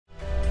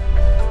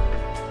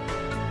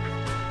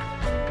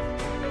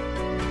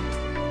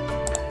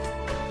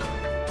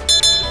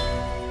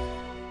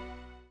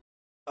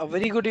A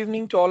very good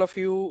evening to all of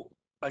you.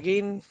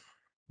 Again,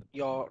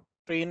 your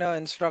trainer,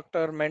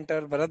 instructor,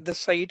 mentor, Bharat this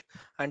side.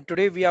 And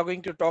today we are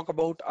going to talk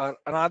about our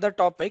another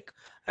topic.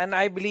 And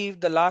I believe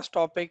the last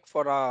topic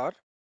for our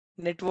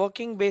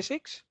networking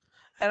basics.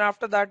 And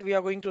after that, we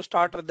are going to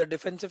start with the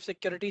defensive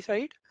security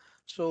side.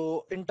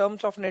 So in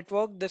terms of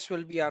network, this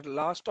will be our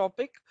last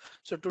topic.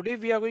 So today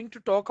we are going to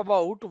talk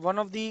about one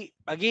of the,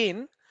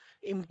 again,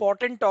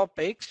 important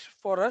topics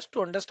for us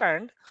to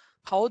understand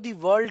how the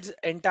world's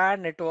entire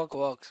network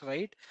works,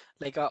 right?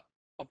 Like a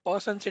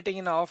person sitting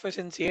in an office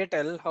in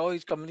Seattle, how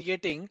he's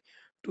communicating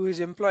to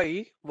his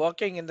employee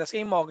working in the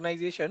same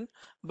organization,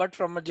 but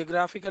from a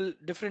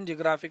different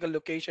geographical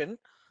location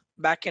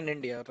back in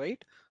India,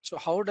 right? So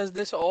how does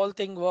this all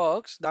thing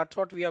works? That's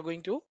what we are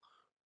going to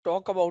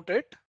talk about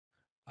it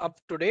up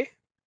today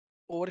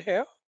over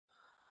here.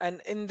 And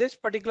in this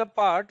particular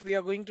part, we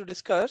are going to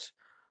discuss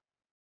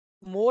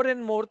more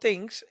and more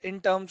things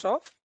in terms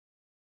of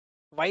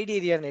wide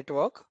area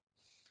network.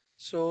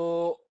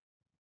 So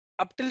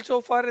up till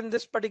so far in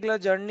this particular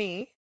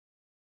journey,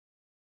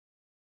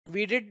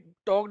 we did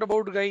talked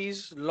about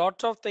guys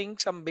lots of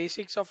things, some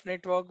basics of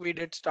network we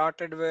did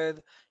started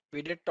with.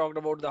 We did talked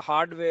about the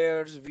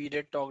hardwares, we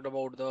did talked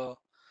about the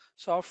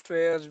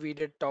softwares, we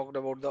did talked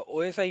about the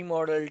OSI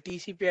model,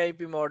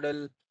 TCP/IP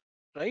model,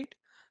 right?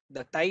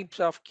 The types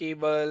of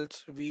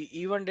cables. We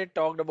even did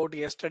talked about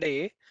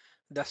yesterday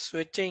the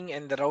switching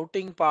and the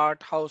routing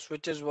part, how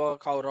switches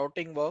work, how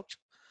routing works.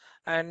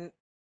 And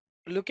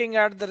looking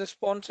at the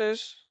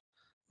responses,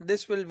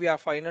 this will be our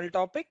final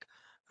topic.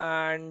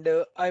 And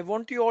I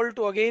want you all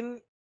to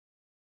again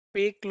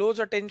pay close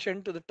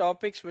attention to the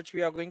topics which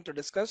we are going to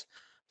discuss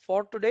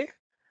for today.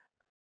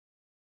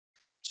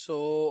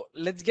 So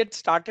let's get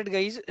started,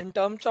 guys. In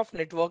terms of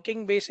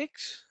networking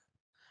basics,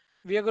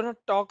 we are going to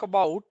talk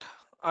about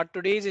our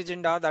today's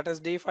agenda, that is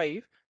day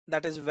 5,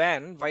 that is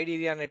WAN, wide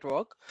area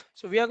network.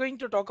 So we are going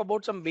to talk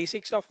about some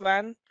basics of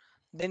WAN.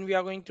 Then we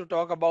are going to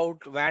talk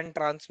about WAN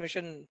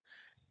transmission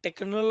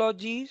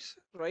technologies,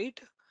 right?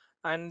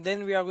 And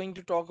then we are going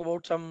to talk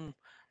about some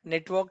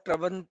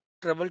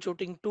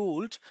troubleshooting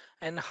tools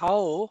and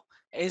how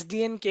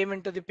SDN came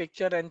into the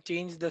picture and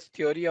changed this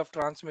theory of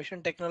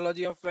transmission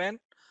technology of WAN.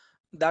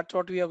 That's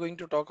what we are going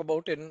to talk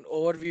about in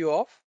overview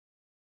of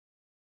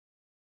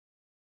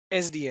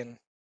SDN,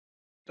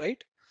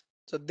 right?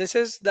 So this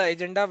is the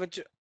agenda which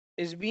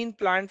is being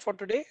planned for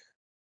today.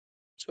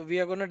 So we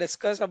are going to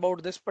discuss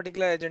about this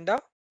particular agenda.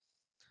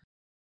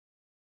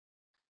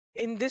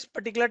 In this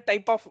particular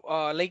type of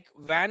like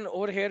WAN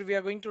over here, we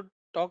are going to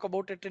talk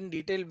about it in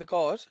detail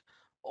because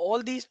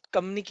all these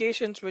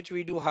communications which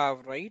we do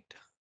have, right,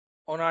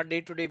 on our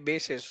day-to-day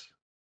basis,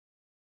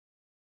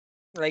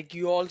 like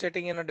you all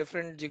sitting in a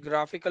different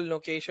geographical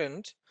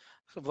locations,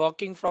 so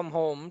working from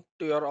home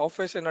to your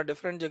office in a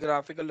different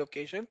geographical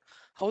location,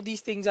 how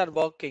these things are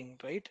working,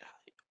 right?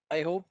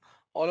 I hope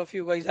all of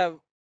you guys have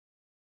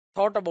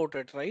thought about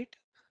it, right?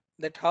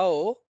 That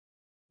how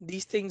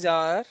these things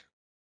are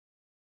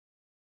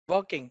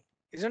working,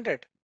 isn't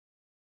it?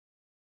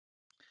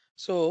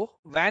 So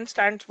WAN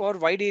stands for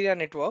wide area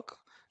network.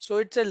 So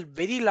it's a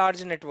very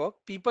large network.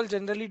 People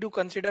generally do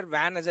consider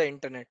WAN as a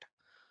internet.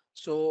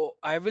 So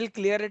I will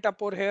clear it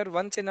up over here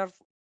once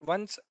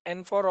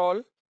and for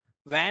all.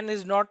 WAN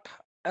is not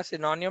a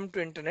synonym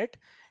to internet.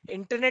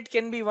 Internet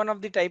can be one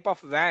of the type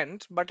of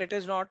WANs, but it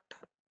is not.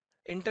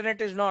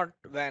 Internet is not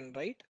WAN,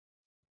 right?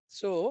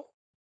 So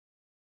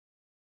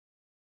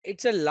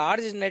it's a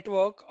large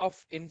network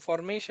of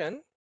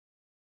information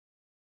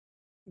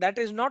that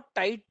is not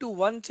tied to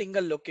one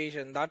single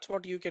location. That's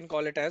what you can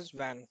call it as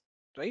WAN,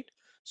 right?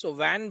 So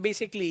WAN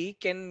basically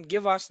can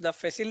give us the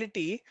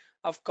facility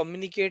of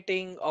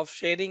communicating, of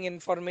sharing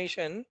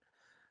information,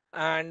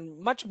 and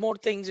much more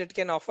things it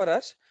can offer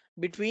us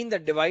between the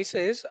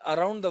devices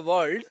around the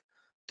world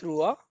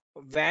through a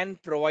WAN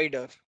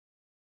provider,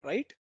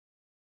 right?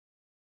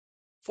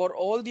 For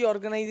all the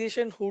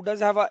organization who does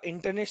have a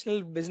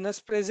international business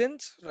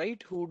presence,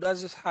 right? Who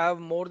does have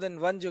more than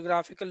one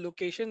geographical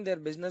location, their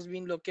business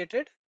being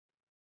located,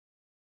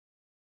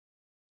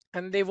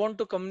 and they want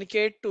to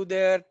communicate to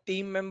their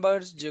team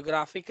members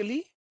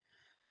geographically,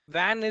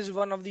 WAN is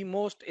one of the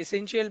most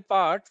essential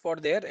part for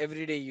their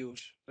everyday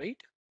use,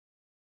 right?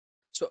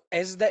 So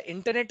as the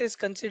internet is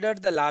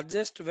considered the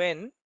largest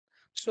WAN,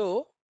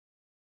 so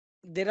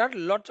there are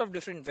lots of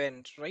different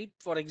WANs, right?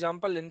 For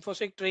example,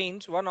 InfoSec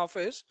Trains, one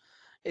office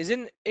is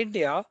in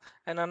India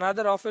and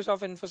another office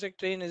of InfoSec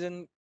Train is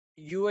in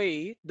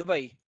UAE,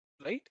 Dubai,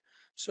 right?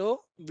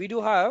 So we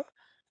do have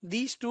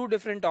these two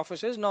different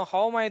offices. Now,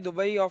 how my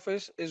Dubai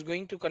office is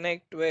going to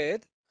connect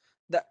with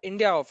the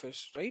India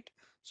office, right?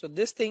 So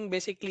this thing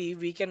basically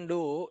we can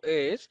do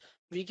is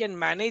we can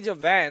manage a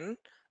WAN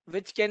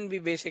which can be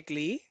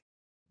basically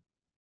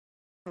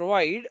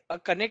provide a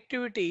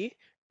connectivity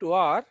to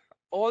our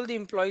all the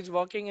employees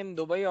working in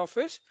Dubai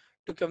office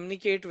to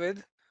communicate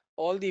with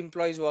all the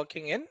employees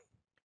working in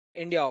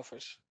India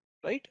office,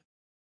 right?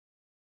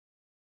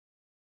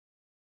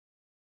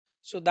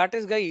 So that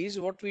is guys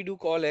what we do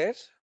call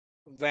as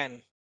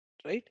WAN,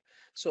 right?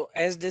 So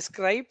as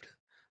described,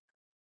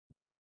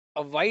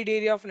 a wide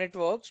area of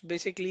networks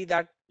basically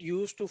that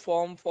used to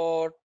form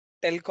for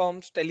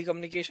telecoms,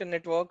 telecommunication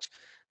networks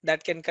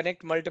that can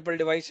connect multiple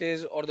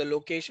devices or the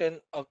location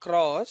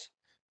across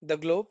the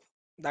globe.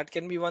 That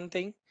can be one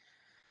thing.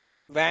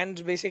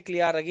 WANs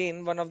basically are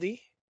again one of the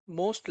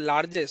most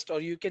largest,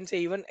 or you can say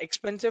even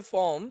expensive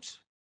forms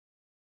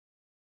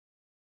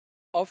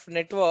of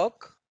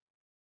network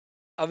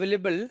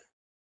available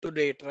to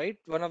date, right?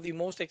 One of the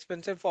most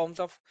expensive forms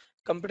of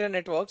computer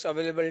networks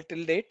available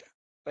till date,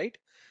 right?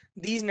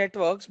 These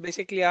networks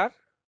basically are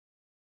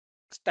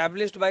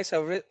established by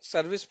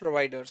service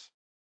providers,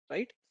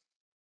 right?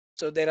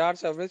 So there are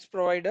service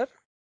provider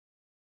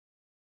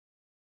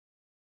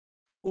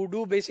who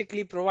do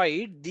basically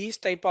provide these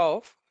type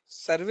of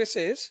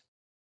services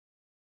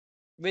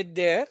with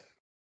their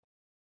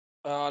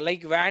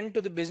like WAN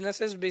to the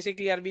businesses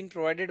basically are being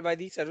provided by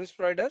the service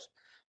providers.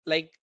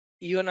 Like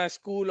even a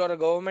school or a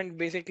government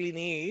basically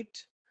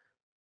needs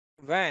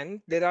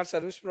WAN. There are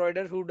service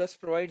provider who does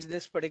provides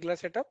this particular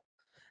setup,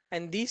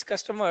 and these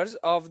customers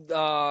of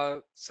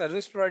the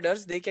service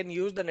providers, they can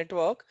use the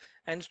network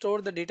and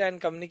store the data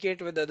and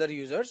communicate with other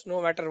users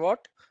no matter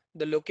what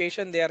the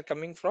location they are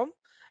coming from.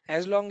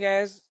 As long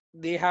as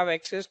they have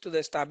access to the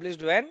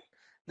established WAN,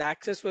 the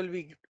access will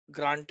be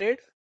granted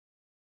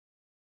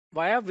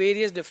via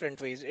various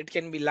different ways. It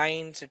can be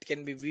lines, it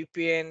can be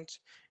VPNs,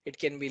 it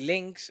can be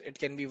links, it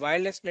can be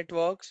wireless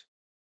networks,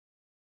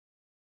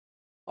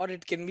 or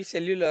it can be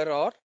cellular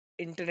or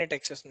internet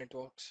access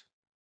networks,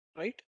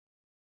 right?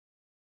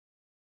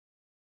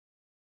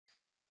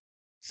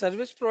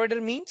 Service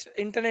provider means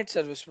internet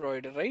service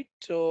provider, right?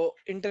 So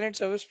internet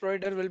service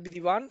provider will be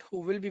the one who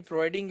will be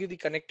providing you the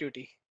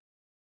connectivity,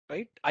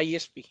 right?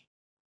 ISP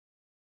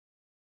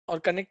or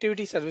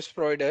connectivity service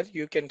provider,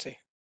 you can say.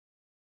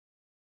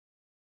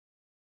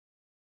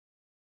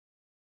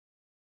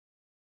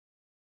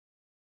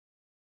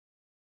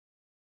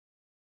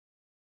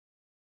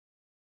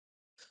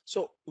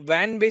 So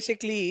WAN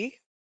basically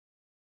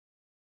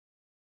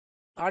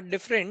are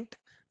different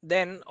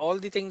than all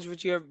the things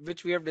which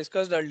we have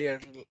discussed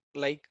earlier,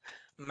 like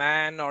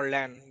MAN or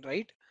LAN,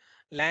 right?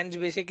 LANs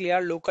basically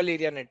are local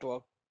area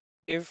network.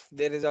 If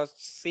there is a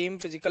same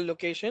physical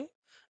location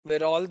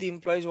where all the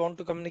employees want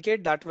to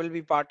communicate, that will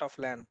be part of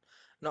LAN.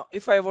 Now,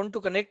 if I want to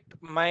connect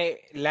my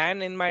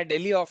LAN in my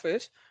Delhi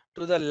office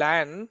to the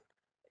LAN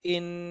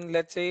in,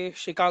 let's say,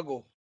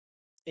 Chicago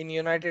in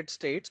United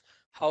States,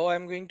 how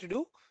I'm going to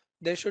do?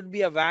 There should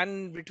be a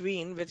WAN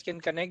between which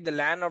can connect the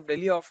LAN of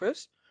Delhi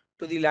office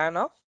to the LAN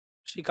of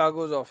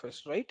Chicago's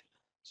office, right?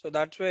 So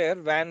that's where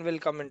WAN will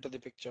come into the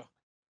picture.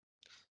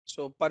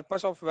 So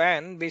purpose of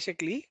WAN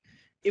basically,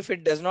 if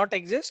it does not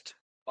exist,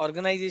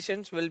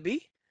 organizations will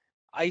be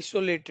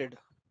isolated,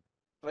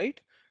 right?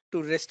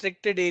 To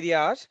restricted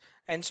areas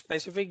and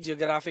specific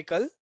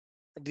geographical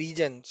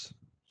regions,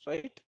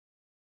 right?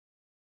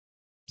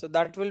 So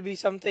that will be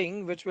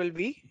something which will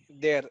be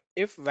there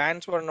if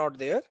WANs were not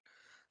there.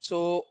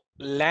 So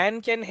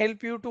LAN can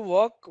help you to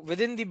work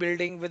within the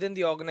building, within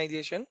the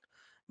organization,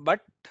 but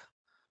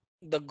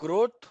the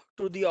growth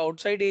to the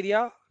outside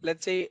area,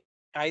 let's say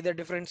either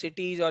different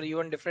cities or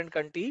even different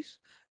countries,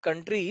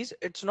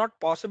 it's not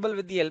possible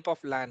with the help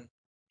of LAN,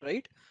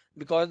 right?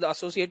 Because the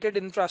associated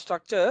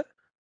infrastructure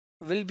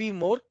will be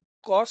more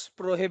cost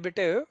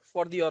prohibitive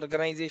for the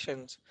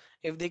organizations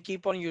if they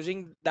keep on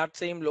using that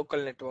same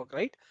local network,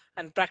 right?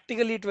 And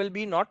practically it will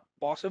be not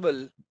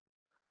possible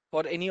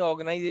for any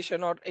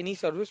organization or any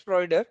service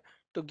provider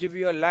to give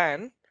you a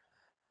LAN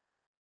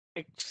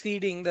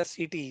exceeding the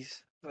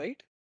cities,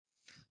 right?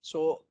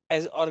 So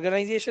as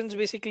organizations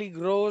basically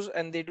grows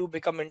and they do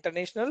become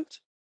international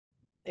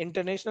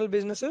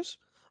businesses,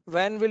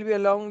 WAN will be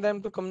allowing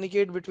them to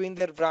communicate between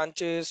their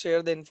branches,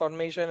 share the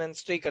information and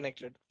stay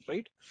connected,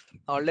 right?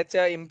 Or let's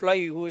say an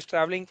employee who is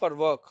traveling for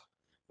work,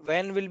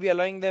 WAN will be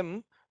allowing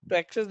them to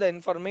access the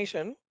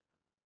information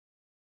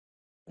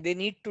they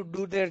need to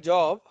do their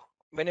job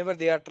whenever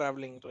they are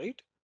traveling, right?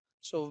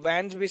 So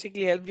vans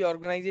basically help the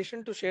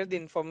organization to share the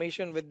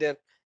information with their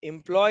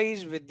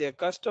employees, with their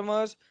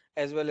customers,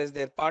 as well as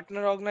their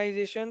partner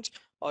organizations,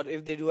 or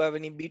if they do have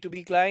any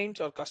B2B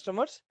clients or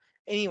customers,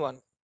 anyone.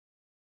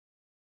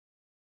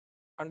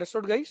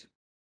 Understood, guys?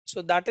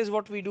 So that is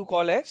what we do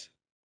call as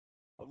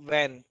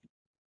van.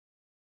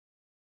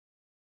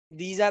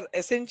 These are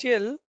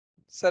essential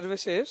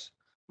services,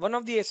 one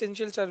of the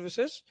essential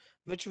services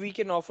which we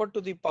can offer to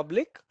the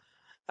public,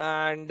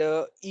 and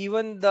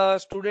even the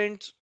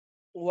students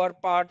who are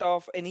part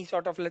of any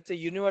sort of, let's say,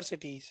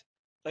 universities,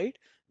 right?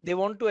 They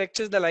want to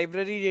access the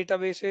library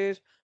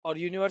databases or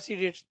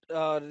university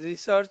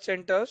research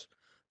centers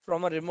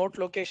from a remote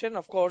location.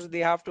 Of course they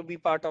have to be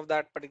part of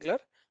that particular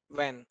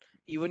van.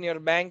 Even your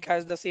bank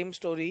has the same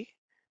story,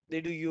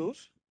 they do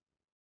use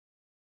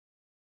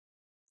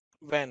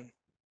van.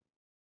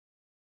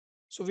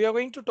 So we are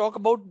going to talk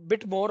about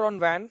bit more on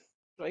van,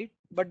 right?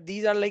 But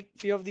these are like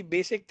few of the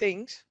basic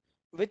things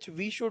which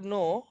we should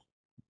know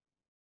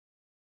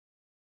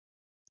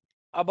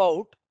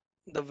about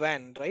the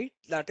WAN, right?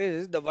 That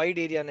is the wide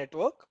area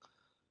network.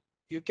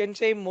 You can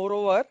say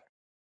moreover,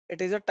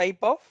 it is a type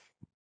of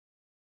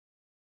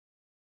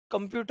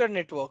computer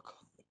network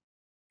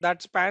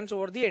that spans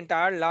over the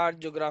entire large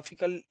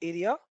geographical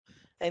area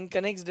and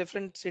connects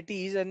different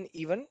cities and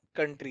even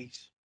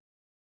countries,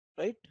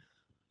 right?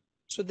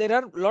 So there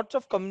are lots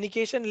of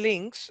communication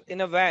links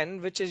in a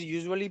WAN, which is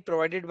usually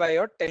provided by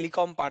your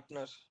telecom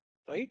partners,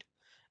 right?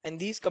 And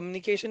these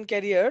communication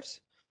carriers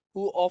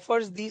who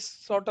offers these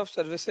sort of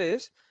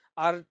services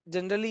are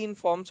generally in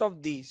forms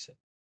of these,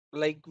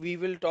 like we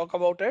will talk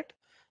about it,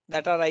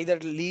 that are either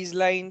lease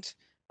lines,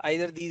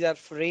 either these are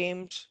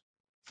frame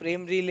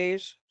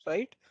relays,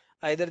 right?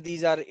 Either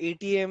these are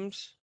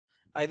ATMs,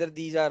 either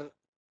these are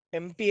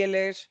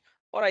MPLS,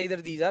 or either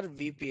these are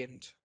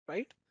VPNs,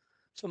 right?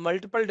 So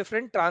multiple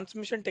different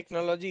transmission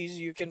technologies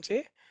you can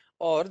say,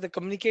 or the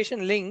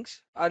communication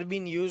links are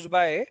being used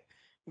by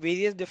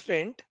various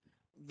different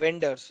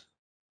vendors.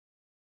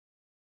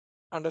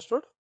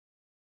 Understood?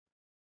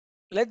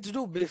 Let's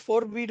do,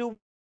 before we do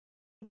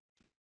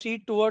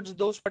proceed towards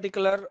those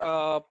particular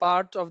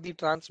parts of the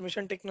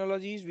transmission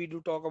technologies, we do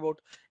talk about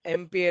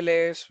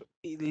MPLS,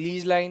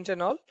 lease lines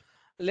and all.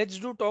 Let's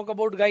do talk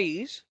about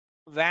guys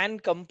WAN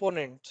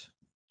components,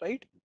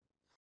 right?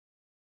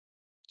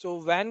 So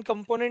WAN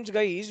components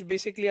guys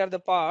basically are the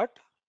part.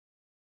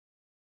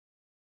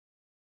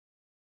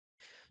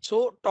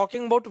 So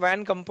talking about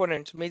WAN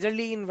components,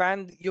 majorly in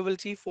WAN, you will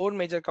see four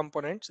major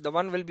components. The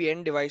one will be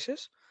end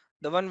devices,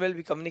 the one will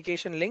be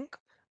communication link,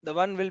 the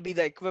one will be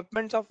the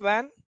equipments of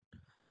WAN,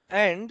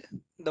 and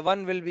the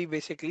one will be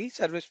basically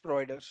service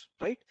providers,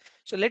 right?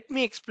 So let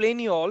me explain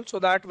you all so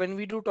that when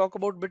we do talk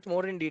about bit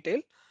more in detail,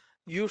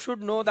 you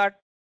should know that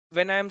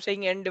when I am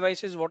saying end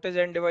devices, what is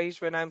end device?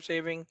 When I'm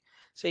saying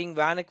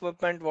WAN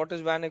equipment, what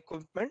is WAN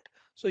equipment?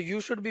 So you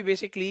should be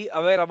basically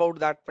aware about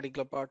that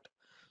particular part.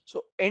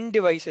 So end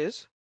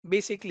devices,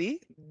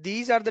 basically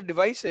these are the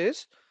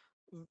devices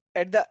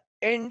at the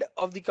end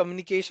of the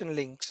communication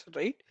links,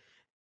 right?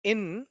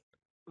 In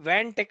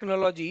WAN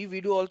technology, we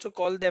do also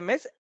call them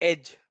as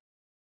edge.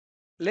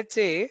 Let's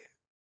say,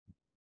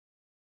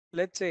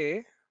 let's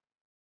say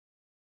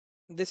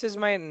this is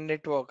my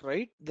network,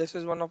 right? This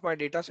is one of my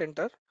data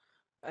center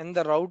and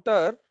the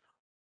router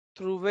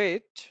through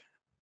which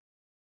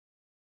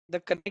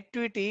the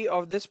connectivity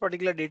of this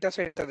particular data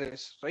center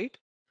is, right?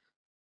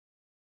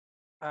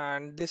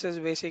 And this is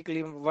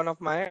basically one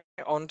of my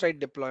on-site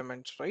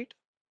deployments, right?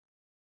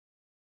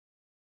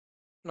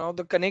 Now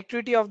the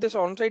connectivity of this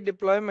on-site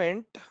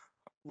deployment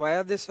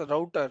via this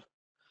router.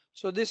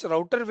 So this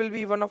router will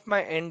be one of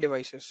my end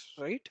devices,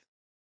 right?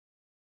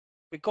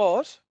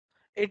 Because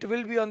it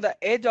will be on the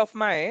edge of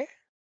my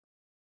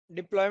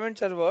deployment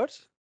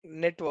server's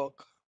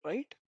network,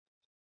 right?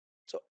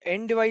 So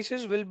end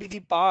devices will be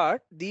the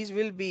part, these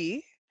will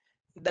be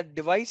the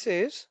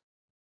devices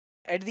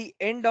at the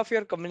end of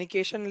your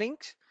communication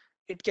links.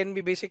 It can be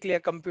basically a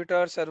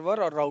computer,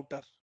 server or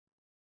router,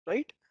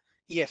 right?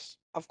 Yes,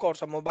 of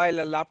course, a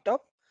mobile, a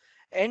laptop,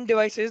 end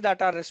devices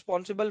that are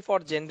responsible for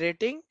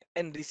generating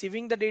and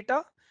receiving the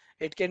data.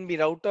 It can be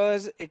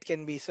routers, it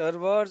can be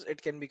servers,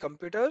 it can be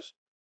computers.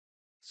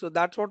 So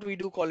that's what we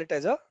do call it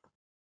as a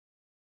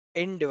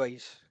end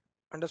device.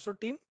 Understood,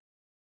 team?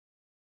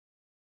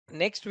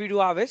 Next we do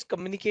have is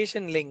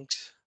communication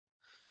links.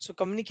 So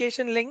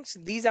communication links,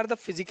 these are the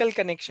physical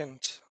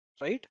connections,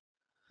 right?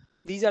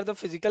 These are the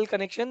physical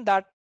connection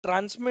that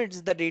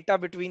transmits the data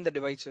between the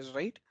devices,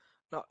 right?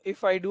 Now,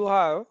 if I do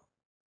have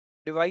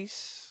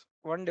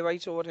one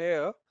device over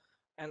here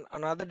and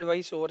another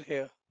device over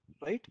here,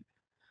 right?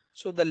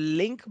 So the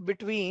link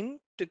between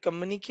to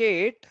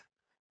communicate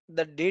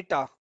the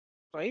data,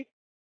 right?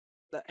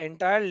 The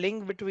entire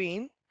link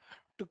between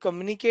to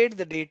communicate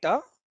the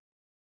data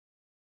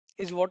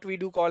is what we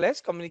do call as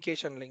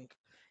communication link.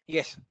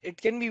 Yes, it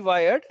can be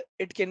wired,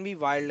 it can be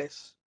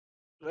wireless,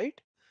 right?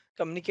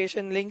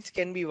 Communication links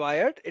can be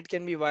wired, it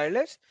can be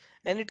wireless,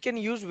 and it can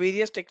use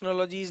various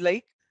technologies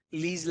like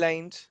lease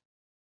lines,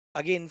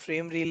 again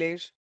frame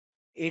relays,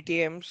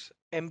 ATMs,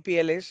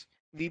 MPLS,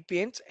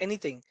 VPNs,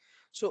 anything.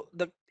 So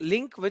the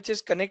link which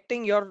is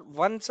connecting your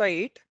one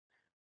site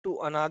to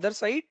another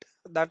site,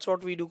 that's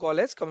what we do call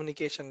as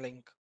communication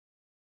link.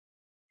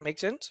 Make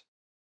sense?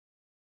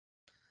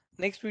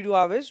 Next we do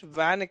have is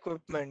WAN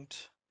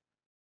equipment.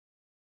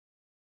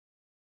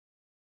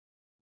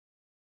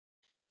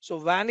 So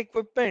WAN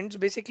equipments,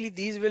 basically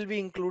these will be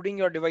including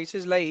your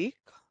devices like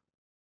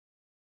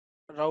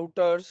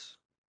routers,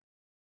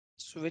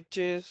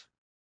 switches,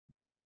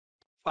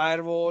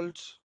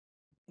 firewalls,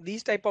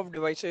 these type of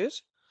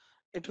devices.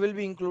 It will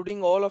be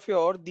including all of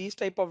your these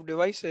type of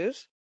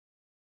devices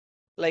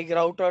like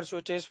routers,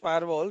 switches,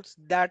 firewalls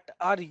that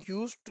are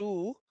used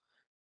to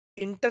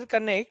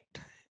interconnect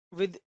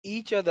with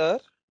each other,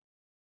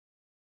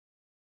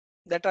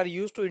 that are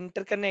used to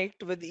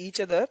interconnect with each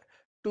other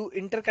to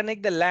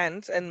interconnect the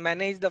LANs and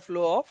manage the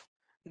flow of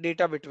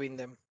data between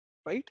them,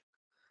 right?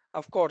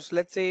 Of course,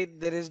 let's say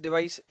there is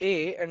device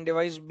A and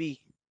device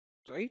B,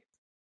 right?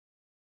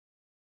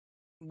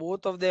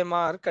 Both of them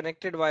are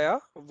connected via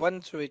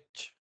one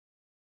switch.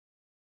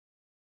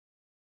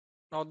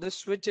 Now this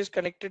switch is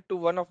connected to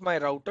one of my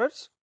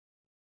routers.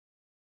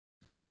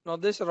 Now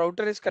this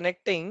router is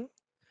connecting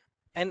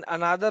and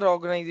another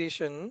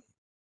organization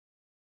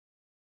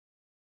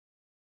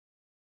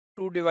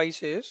two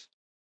devices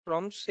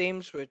from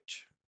same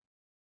switch,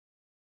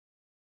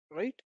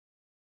 right?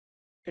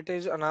 It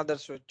is another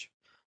switch.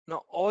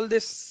 Now all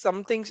this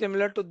something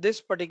similar to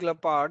this particular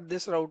part,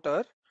 this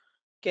router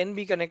can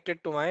be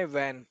connected to my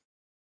WAN,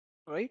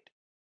 right?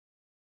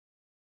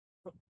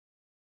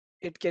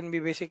 It can be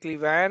basically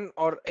WAN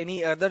or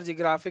any other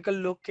geographical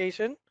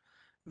location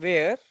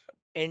where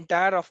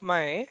entire of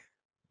my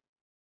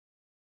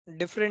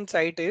different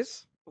site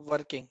is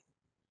working.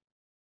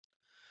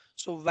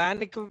 So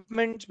WAN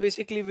equipments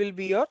basically will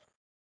be your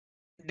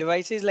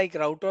devices like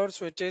routers,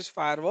 switches,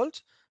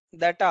 firewalls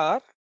that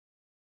are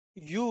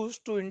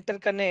used to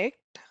interconnect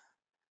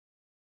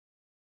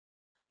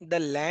the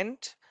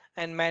LANs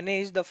and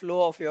manage the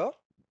flow of your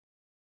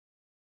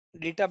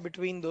data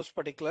between those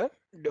particular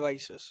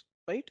devices,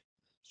 right?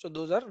 So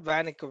those are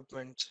WAN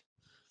equipments.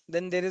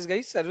 Then there is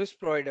guys service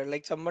provider.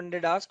 Like someone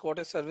did ask what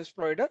is service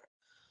provider.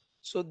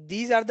 So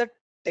these are the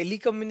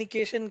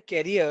telecommunication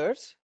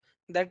carriers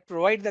that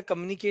provide the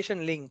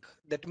communication link.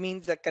 That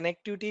means the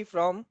connectivity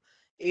from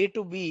A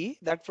to B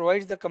that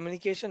provides the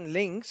communication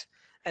links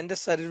and the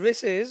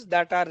services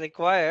that are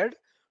required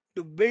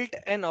to build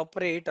and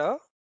operate a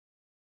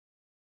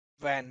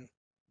WAN,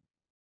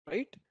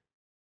 right?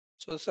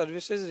 So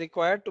services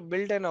required to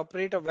build and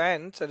operate a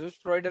WAN, service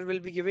provider will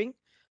be giving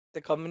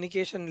the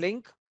communication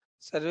link,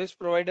 service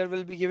provider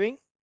will be giving,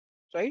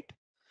 right?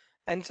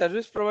 And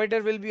service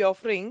provider will be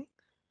offering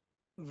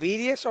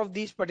various of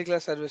these particular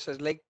services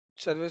like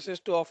services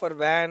to offer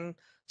WAN,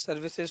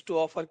 services to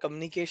offer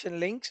communication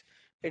links.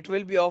 It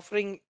will be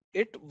offering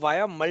it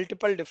via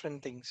multiple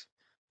different things.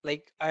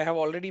 Like I have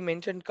already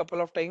mentioned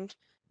couple of times,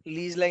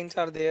 lease lines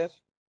are there,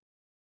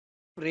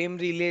 frame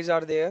relays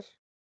are there,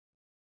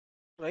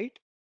 right?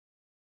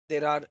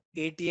 There are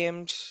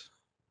ATMs,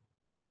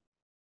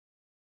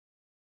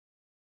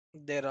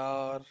 there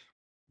are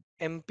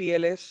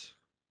MPLS.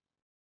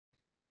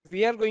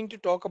 We are going to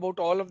talk about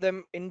all of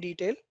them in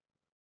detail.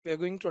 We are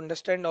going to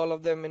understand all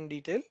of them in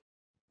detail.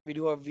 We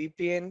do have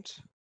VPNs,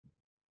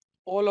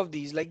 all of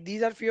these. Like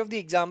these are few of the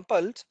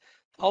examples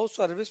how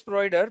service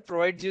provider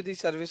provides you the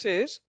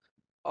services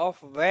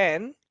of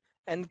WAN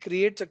and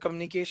creates a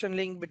communication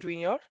link between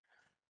your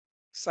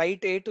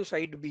site A to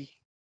site B,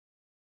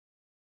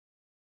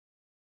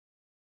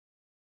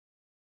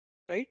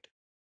 right?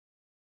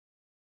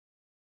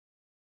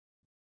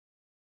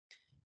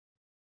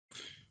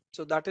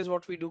 So that is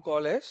what we do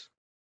call as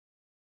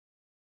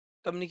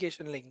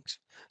communication links.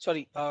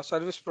 Sorry,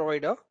 service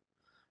provider.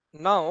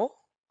 Now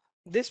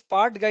this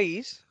part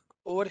guys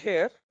over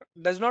here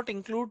does not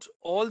include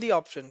all the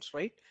options,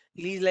 right?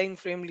 Lease line,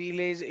 frame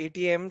relays,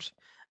 ATMs,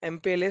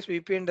 MPLS,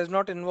 VPN does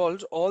not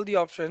involve all the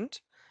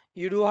options.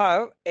 You do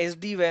have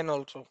SD-WAN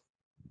also,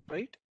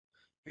 right?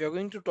 We are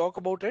going to talk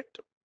about it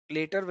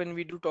later when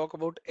we do talk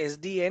about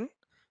SDN.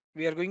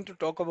 We are going to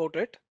talk about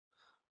it.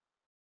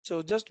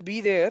 So just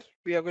be there.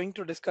 We are going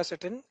to discuss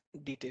it in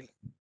detail,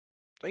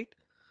 right?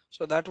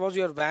 So that was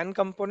your WAN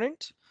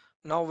components.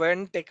 Now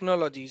WAN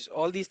technologies,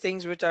 all these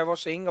things which I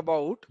was saying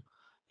about,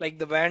 like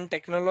the WAN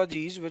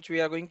technologies which we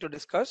are going to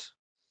discuss.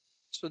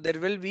 So there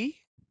will be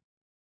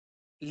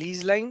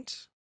lease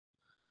lines,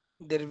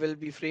 there will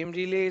be frame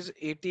relays,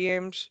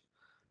 ATMs,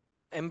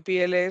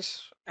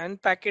 MPLS,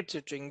 and packet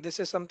switching. This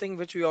is something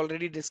which we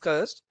already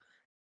discussed.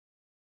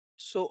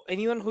 So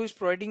anyone who is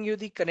providing you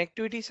the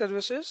connectivity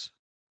services,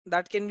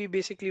 that can be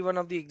basically one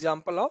of the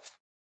example of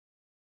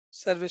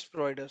service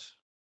providers.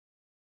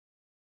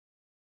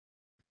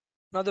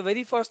 Now the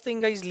very first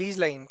thing is lease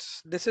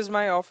lines. This is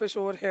my office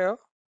over here.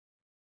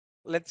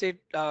 Let's say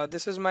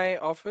this is my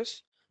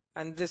office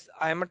and this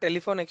I am a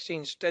telephone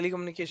exchange,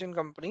 telecommunication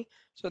company.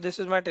 So this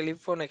is my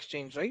telephone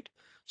exchange, right?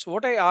 So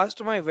what I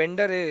asked my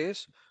vendor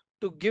is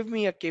to give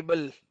me a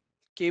cable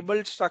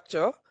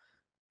structure,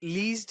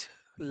 leased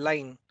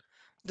line.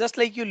 Just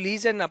like you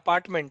lease an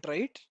apartment,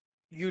 right?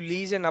 You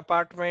lease an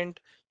apartment,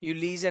 you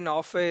lease an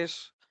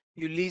office,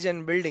 you lease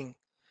an building.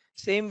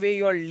 Same way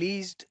you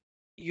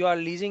are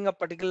leasing a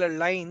particular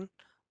line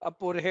up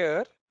over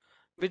here,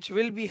 which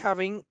will be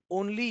having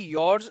only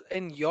yours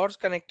and yours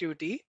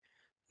connectivity,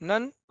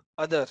 none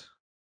other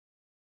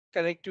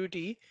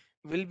connectivity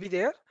will be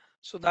there.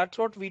 So that's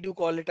what we do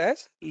call it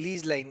as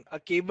lease line, a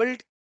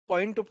cabled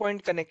point to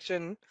point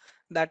connection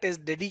that is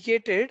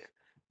dedicated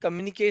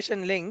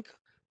communication link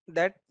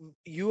that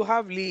you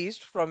have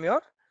leased from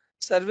your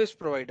service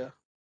provider.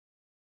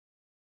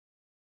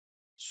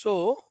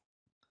 So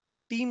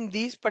team,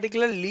 these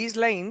particular lease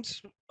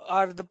lines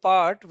are the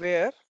part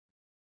where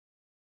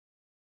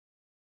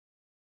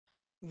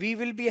we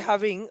will be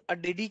having a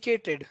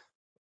dedicated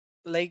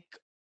like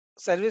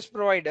service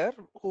provider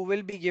who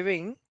will be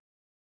giving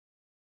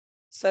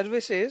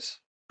services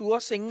to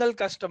a single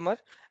customer,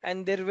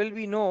 and there will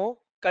be no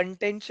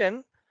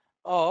contention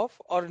of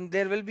or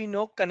there will be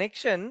no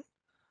connection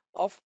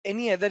of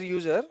any other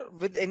user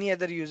with any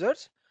other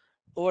users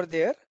over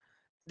there.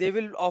 They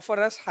will offer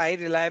us high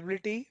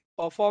reliability,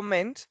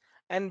 performance,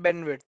 and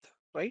bandwidth,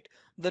 right?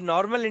 The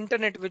normal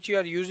internet which you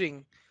are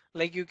using,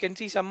 Like you can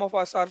see some of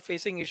us are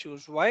facing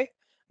issues. Why?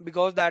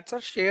 Because that's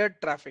a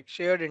shared traffic,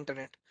 shared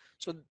internet.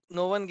 So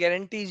no one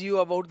guarantees you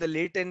about the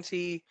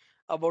latency,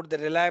 about the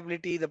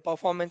reliability, the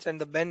performance and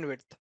the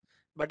bandwidth.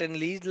 But in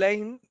leased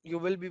line, you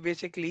will be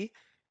basically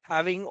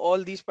having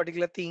all these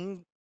particular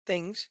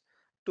things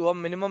to a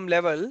minimum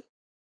level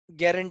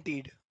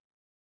guaranteed,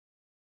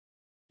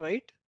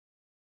 right?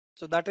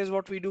 So that is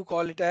what we do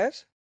call it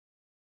as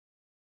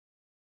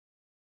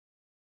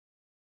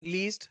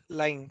leased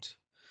lines.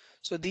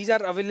 So these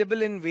are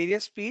available in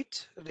various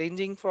speeds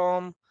ranging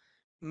from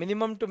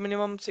minimum to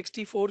minimum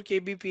 64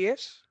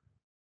 kbps,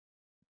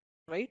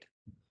 right?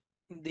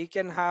 They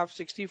can have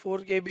 64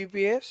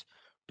 kbps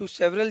to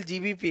several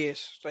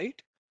gbps,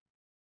 right?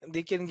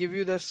 They can give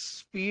you the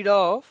speed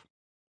of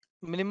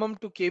minimum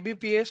to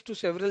kbps to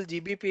several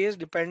gbps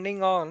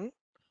depending on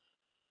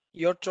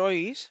your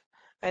choice,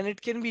 and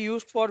it can be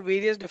used for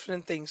various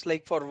different things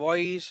like for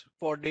voice,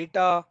 for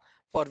data,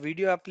 for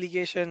video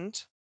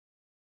applications,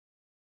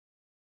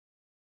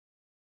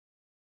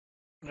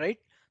 right?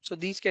 So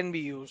these can be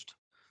used.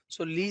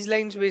 So lease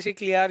lines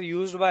basically are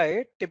used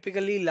by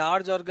typically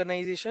large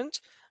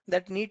organizations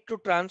that need to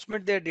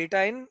transmit their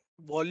data in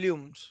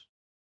volumes,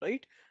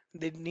 right?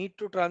 They need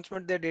to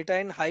transmit their data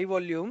in high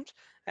volumes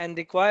and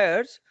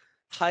requires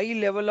high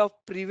level of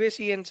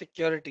privacy and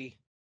security,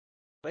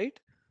 right?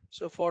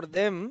 So for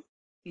them,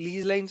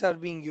 lease lines are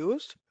being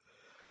used,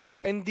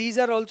 and these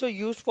are also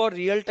used for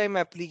real-time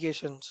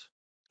applications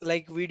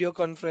like video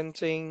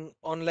conferencing,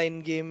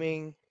 online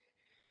gaming,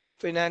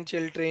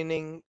 financial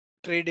training,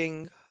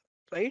 trading,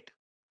 right?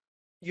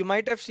 You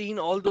might have seen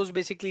all those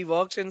basically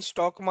works in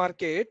stock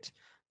markets,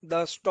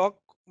 the stock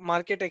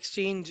market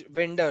exchange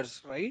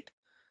vendors, right?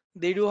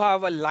 They do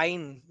have a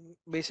line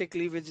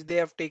basically which they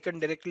have taken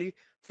directly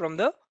from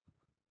the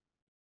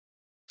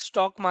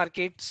stock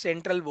market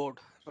central board,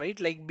 right?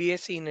 Like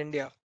BSE in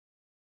India,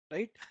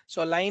 right?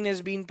 So a line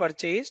is being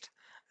purchased,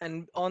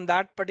 and on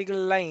that particular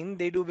line,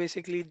 they do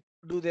basically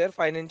do their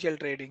financial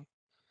trading.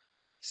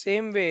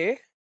 Same way,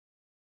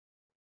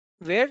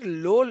 where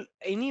low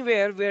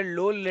anywhere where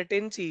low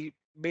latency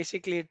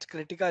basically it's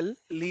critical,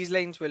 lease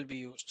lines will be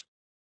used.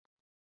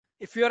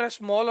 If you are a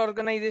small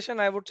organization,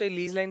 I would say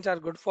lease lines are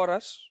good for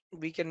us.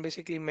 We can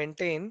basically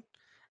maintain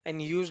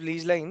and use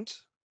lease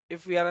lines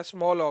if we are a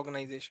small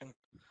organization.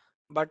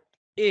 But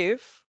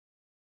if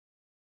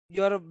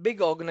you are a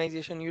big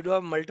organization, you do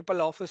have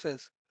multiple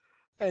offices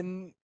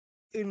and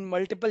in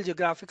multiple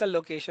geographical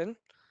location,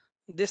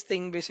 this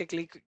thing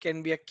basically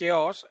can be a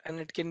chaos and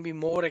it can be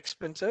more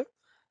expensive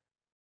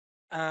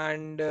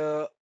and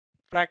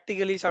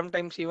practically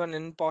sometimes even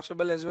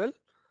impossible as well,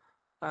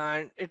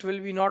 and it will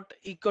be not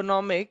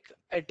economic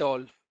at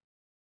all,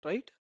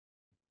 right?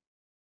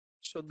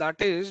 So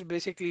that is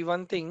basically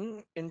one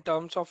thing in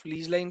terms of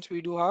lease lines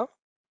we do have.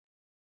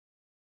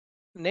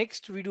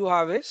 Next we do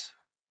have is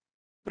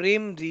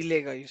frame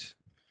relay, guys.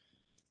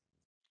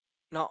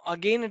 Now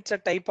again, it's a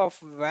type of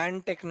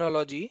WAN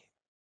technology,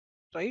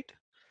 right,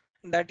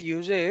 that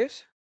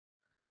uses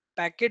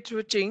packet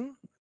switching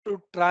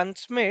to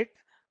transmit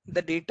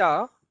the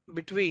data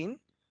between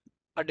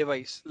a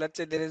device. Let's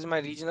say there is my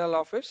regional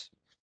office,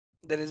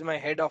 there is my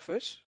head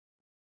office,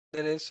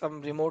 there is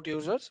some remote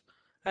users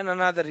and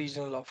another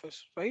regional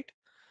office, right?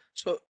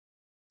 So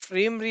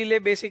frame relay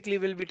basically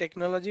will be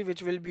technology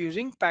which will be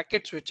using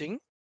packet switching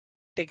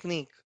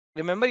technique.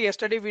 Remember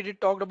yesterday we did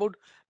talked about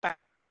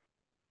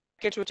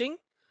packet switching.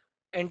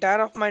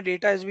 Entire of my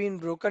data has been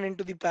broken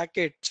into the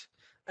packets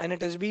and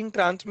it has been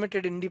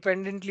transmitted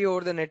independently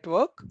over the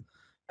network,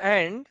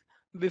 and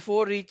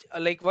before reach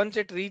like once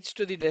it reached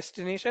to the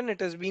destination it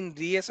has been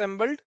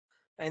reassembled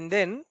and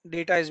then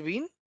data has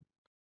been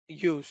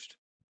used,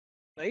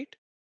 right?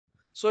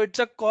 So it's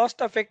a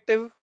cost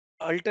effective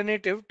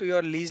alternative to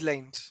your lease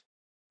lines,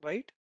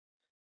 right?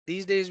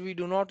 These days we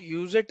do not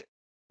use it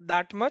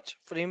that much.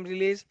 Frame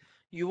relays,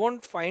 you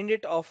won't find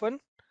it often,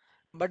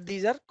 but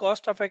these are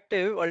cost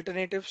effective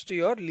alternatives to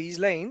your lease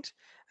lines,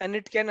 and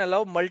it can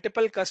allow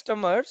multiple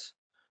customers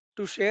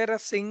to share a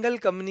single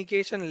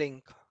communication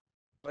link,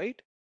 right?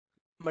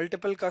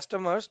 Multiple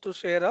customers to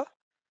share a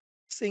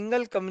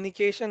single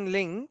communication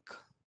link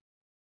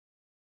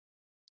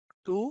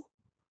to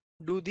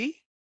do the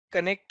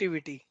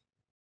connectivity,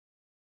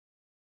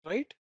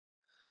 right?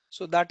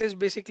 So that is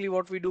basically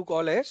what we do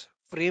call as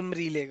frame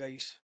relay,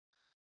 guys.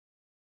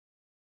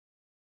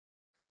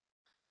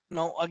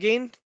 Now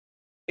again,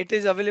 it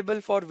is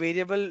available for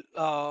variable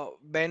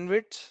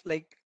bandwidths,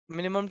 like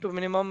minimum to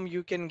minimum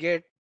you can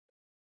get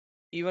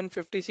even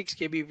 56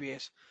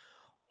 kbps.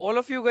 All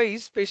of you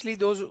guys, especially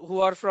those who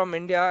are from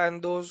India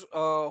and those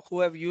who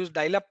have used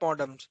dial-up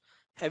modems,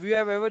 have you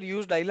have ever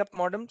used dial-up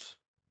modems?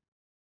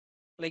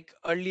 Like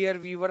earlier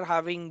we were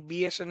having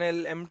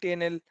BSNL,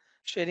 MTNL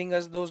sharing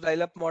us those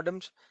dial-up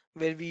modems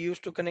where we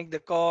used to connect the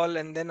call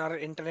and then our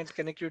internet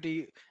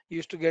connectivity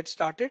used to get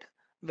started.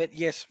 But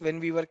yes, when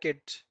we were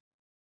kids.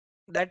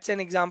 That's an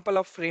example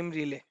of frame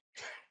relay.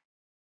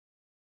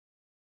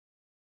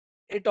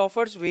 It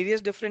offers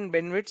various different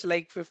bandwidths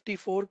like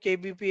 54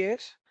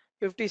 kbps,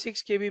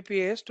 56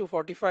 kbps to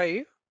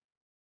 45.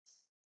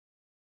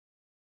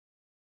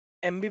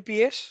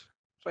 Mbps,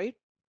 right?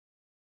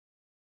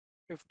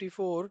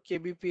 54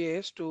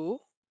 kbps to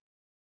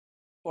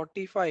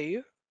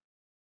 45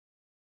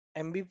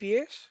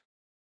 mbps,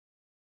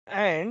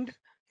 and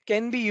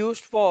can be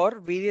used for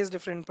various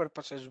different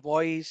purposes: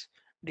 voice,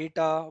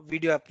 data,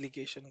 video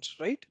applications,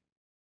 right?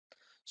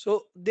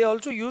 So they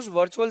also use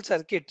virtual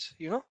circuits,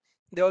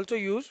 they also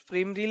use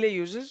frame relay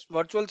uses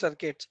virtual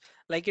circuits.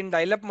 Like in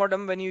dial-up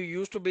modem, when you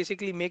used to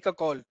basically make a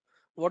call,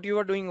 what you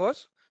were doing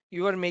was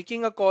you were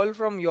making a call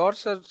from your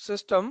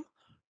system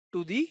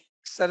to the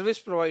service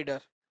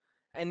provider.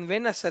 And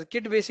when a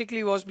circuit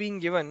basically was being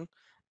given,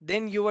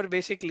 then you were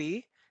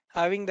basically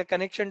having the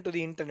connection to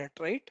the internet,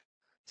 right?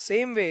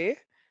 Same way,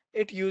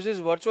 it uses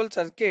virtual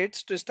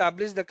circuits to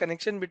establish the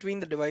connection between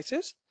the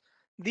devices.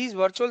 These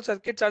virtual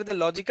circuits are the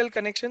logical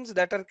connections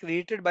that are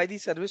created by the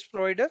service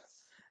provider,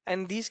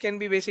 and these can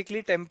be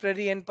basically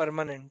temporary and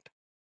permanent,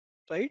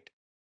 right?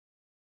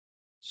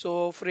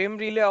 So frame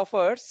relay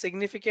offers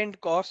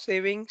significant cost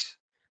savings.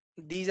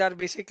 These are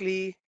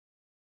basically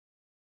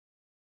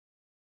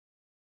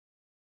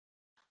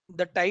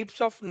the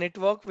types of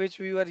network which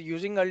we were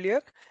using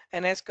earlier,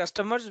 and as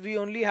customers we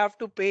only have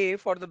to pay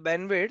for the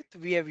bandwidth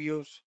we have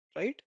used,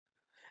 right?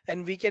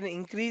 And we can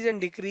increase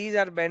and decrease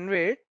our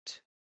bandwidth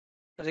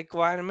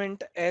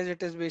requirement as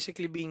it is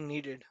basically being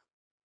needed,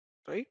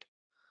 right?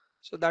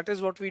 So that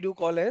is what we do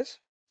call as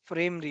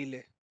frame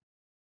relay.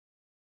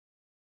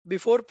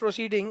 Before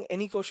proceeding,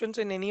 any questions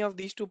in any of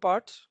these two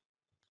parts?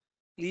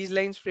 Lease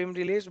lines, frame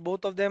relays,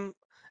 both of them.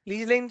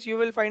 Lease lines, you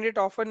will find it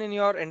often in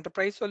your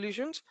enterprise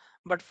solutions,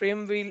 but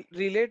frame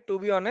relay, to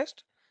be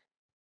honest,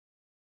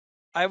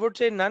 I would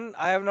say none.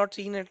 I have not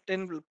seen it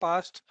in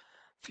past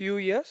few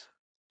years.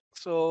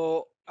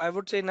 So I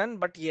would say none,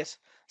 but yes,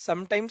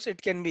 sometimes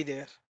it can be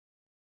there.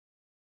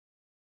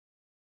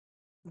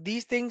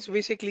 These things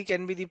basically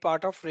can be the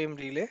part of frame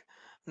relay.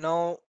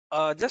 Now,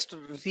 just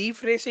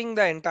rephrasing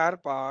the entire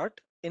part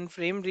in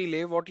frame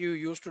relay, what you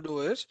used to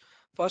do is,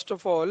 first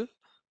of all,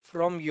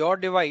 from your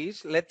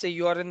device, let's say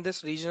you are in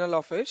this regional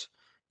office,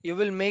 you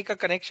will make a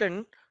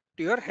connection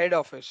to your head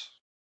office,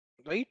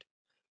 right?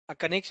 A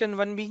connection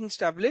one being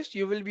established,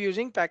 you will be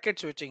using packet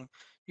switching.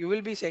 You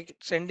will be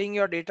sending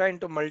your data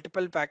into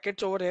multiple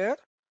packets over here,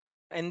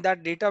 and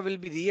that data will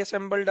be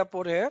reassembled up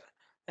over here,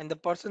 and the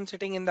person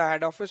sitting in the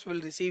head office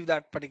will receive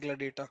that particular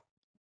data,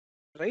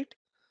 right?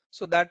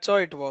 So that's how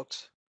it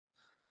works.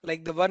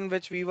 Like the one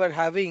which we were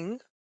having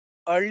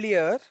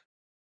earlier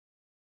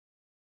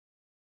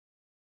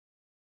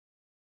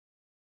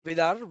with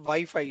our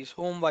Wi-Fi's,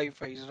 home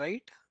Wi-Fi's,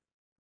 right?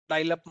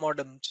 Dial-up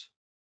modems.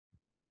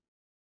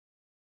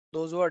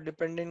 Those who are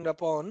depending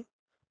upon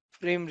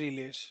frame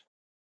relays.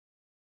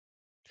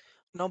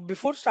 Now,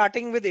 before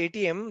starting with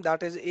ATM,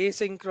 that is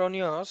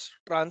asynchronous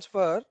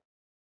transfer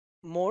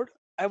mode,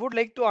 I would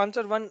like to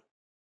answer one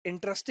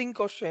interesting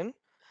question.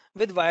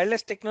 With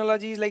wireless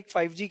technologies like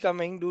 5G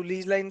coming, do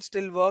lease lines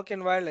still work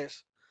in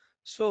wireless?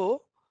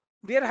 So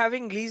we are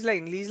having lease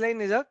line. Lease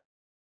line is a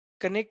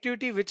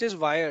connectivity which is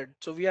wired.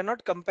 So we are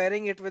not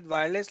comparing it with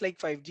wireless like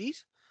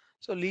 5Gs.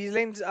 So lease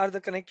lines are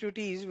the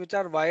connectivities which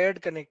are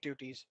wired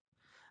connectivities.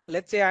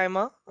 Let's say I am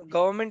a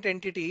government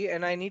entity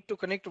and I need to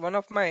connect one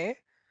of my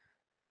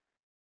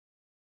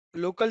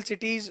local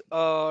cities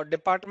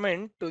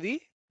department to the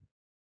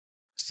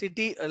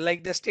city,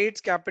 like the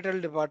state's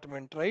capital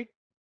department, right?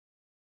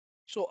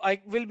 So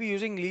I will be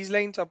using lease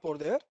lines up over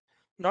there,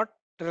 not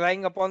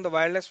relying upon the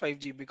wireless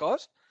 5G,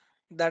 because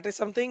that is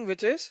something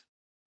which is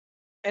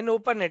an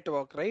open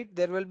network, right?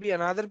 There will be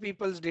another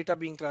people's data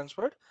being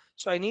transferred.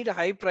 So I need a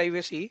high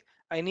privacy,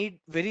 I need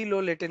very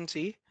low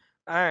latency,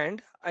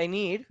 and I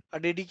need a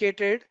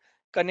dedicated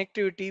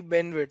connectivity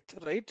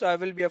bandwidth, right? So I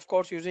will be of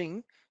course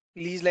using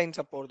lease lines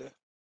up over there,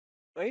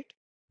 right?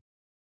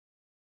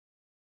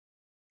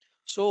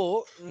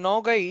 So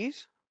now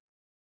guys,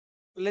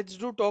 let's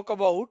do talk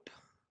about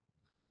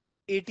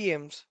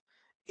ATMs,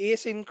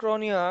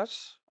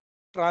 asynchronous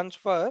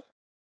transfer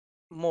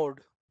mode,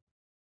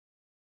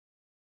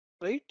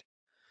 right?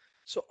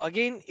 So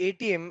again,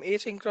 ATM,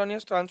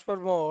 asynchronous transfer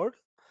mode,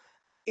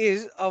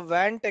 is a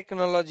WAN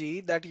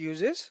technology that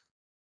uses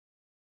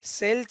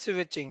cell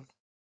switching,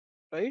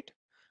 right?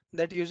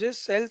 That uses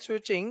cell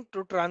switching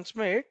to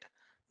transmit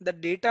the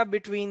data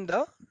between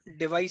the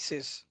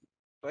devices,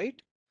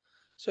 right?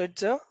 So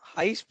it's a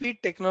high speed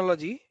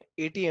technology.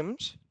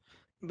 ATMs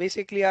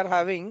basically are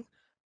having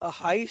a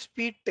high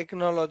speed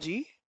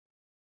technology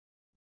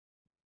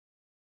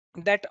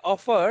that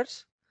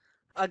offers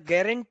a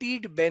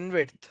guaranteed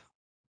bandwidth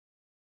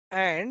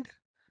and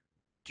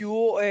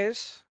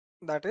QoS,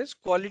 that is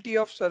quality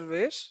of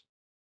service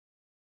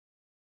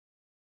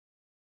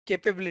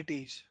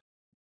capabilities,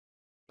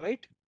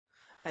 right?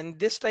 And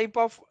this type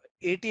of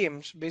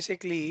ATMs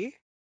basically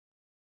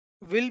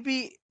will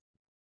be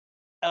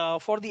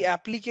for the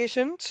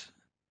applications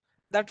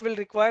that will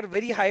require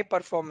very high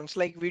performance,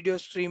 like video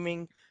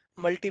streaming,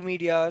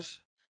 multimedias,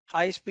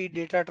 high speed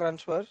data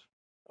transfer,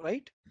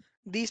 right?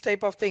 These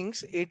type of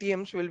things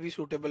ATMs will be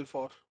suitable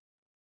for.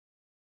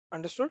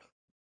 Understood?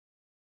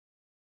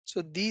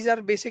 So these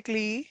are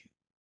basically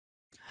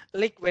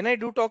Like when I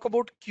do talk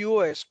about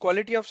QoS,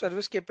 quality of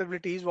service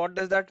capabilities, what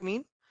does that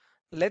mean?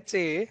 Let's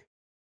say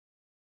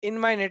in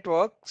my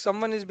network,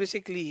 someone is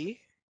basically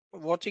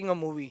watching a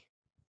movie,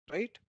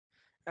 right?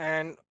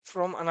 And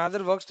from another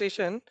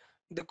workstation,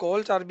 the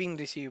calls are being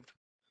received.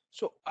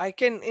 So I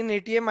can, in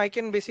ATM, I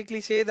can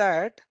basically say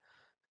that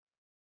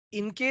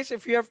in case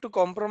if you have to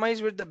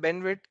compromise with the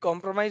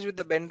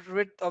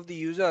bandwidth of the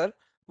user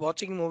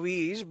watching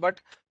movies,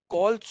 but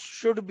calls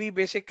should be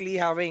basically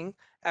having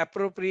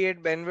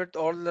appropriate bandwidth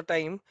all the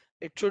time.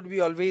 It should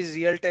be always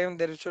real time.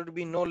 There should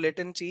be no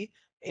latency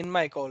in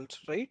my calls,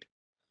 right?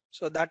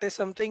 So that is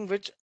something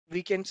which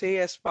we can say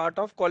as part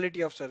of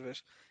quality of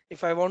service.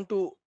 If I want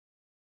to,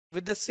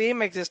 with the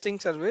same existing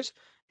service,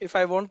 if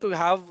I want to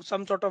have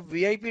some sort of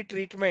VIP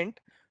treatment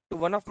to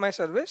one of my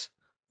service,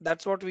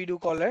 that's what we do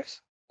call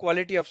as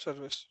quality of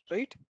service,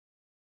 right?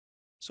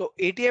 So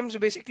ATMs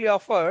basically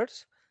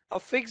offers a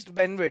fixed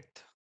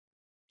bandwidth,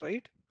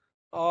 right?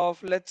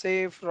 Of let's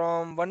say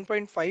from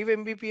 1.5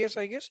 Mbps,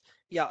 I guess.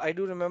 Yeah, I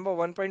do remember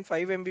 1.5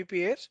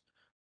 Mbps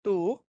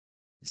to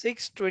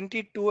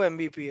 622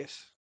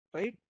 Mbps,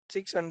 right?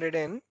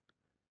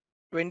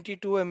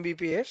 622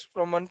 Mbps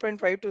from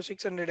 1.5 to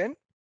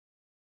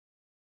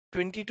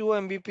 622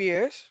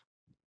 Mbps,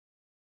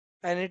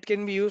 and it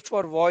can be used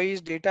for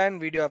voice, data, and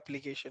video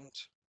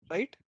applications,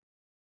 right?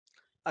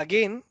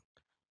 Again,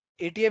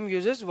 ATM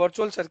uses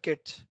virtual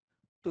circuits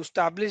to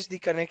establish the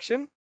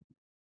connection,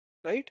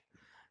 right?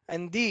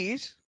 And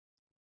these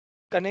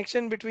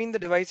connection between the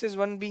devices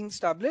one being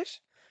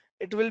established,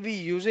 it will be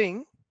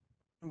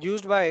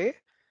used by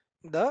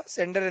the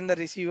sender and the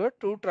receiver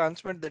to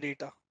transmit the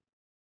data,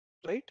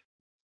 right?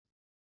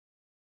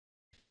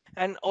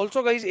 And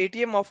also guys,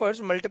 ATM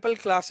offers multiple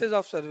classes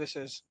of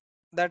services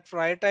that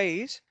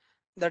prioritize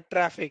the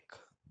traffic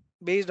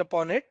based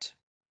upon its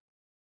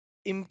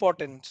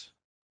importance.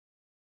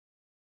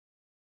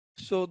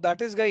 So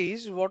that is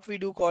guys what we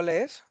do call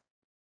as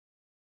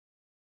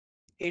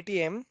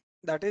ATM,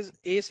 that is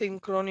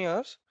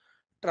asynchronous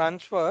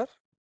transfer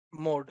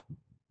mode,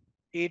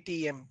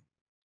 ATM.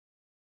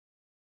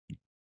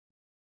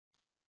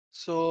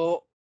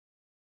 So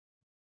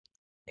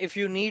if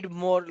you need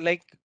more,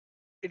 like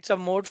it's a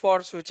mode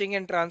for switching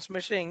and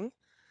transmitting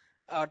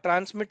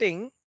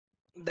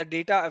the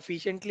data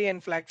efficiently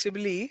and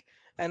flexibly,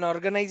 and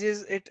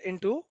organizes it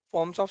into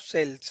forms of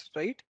cells,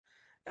 right?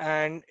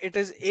 And it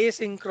is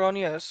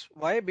asynchronous.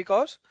 Why?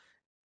 Because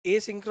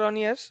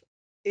asynchronous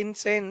in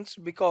sense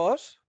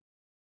because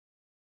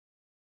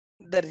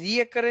the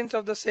reoccurrence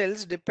of the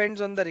cells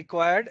depends on the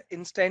required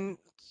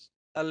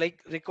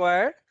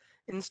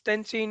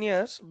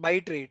instantaneous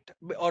bit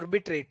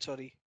rate,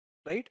 sorry,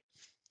 right?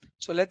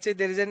 So let's say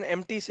there is an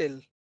empty cell,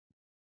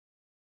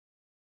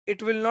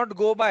 it will not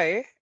go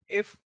by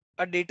if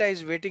a data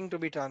is waiting to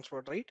be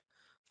transferred, right?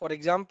 For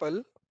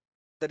example,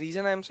 the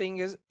reason I'm saying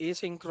is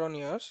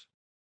asynchronous,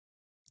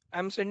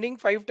 I'm sending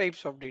 5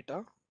 types of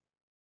data,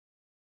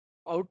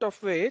 out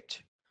of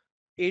which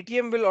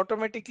ATM will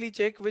automatically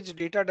check which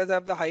data does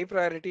have the high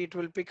priority. It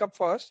will pick up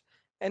first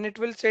and it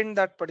will send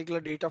that particular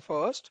data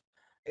first,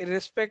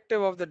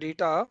 irrespective of the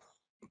data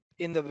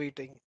in the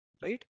waiting,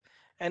 right?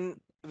 And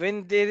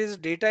when there is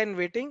data in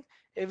waiting,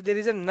 if there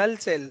is a null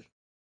cell,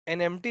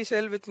 an empty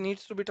cell which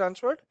needs to be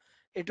transferred,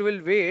 it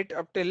will wait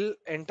up till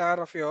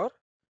entire of your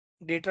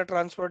data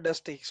transfer does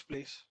takes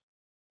place,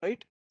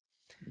 right?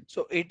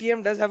 So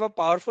ATM does have a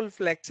powerful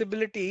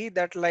flexibility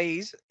that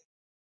lies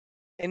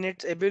in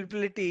its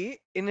ability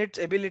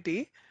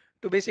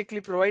to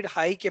basically provide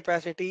high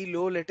capacity,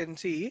 low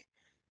latency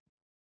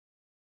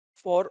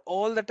for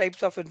all the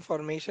types of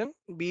information,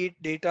 be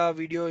it data,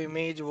 video,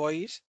 image,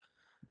 voice,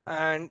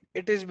 and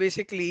it is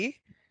basically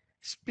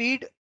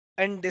speed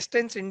and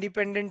distance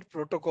independent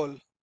protocol,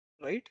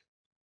 right?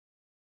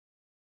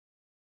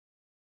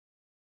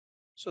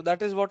 So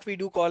that is what we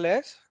do call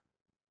as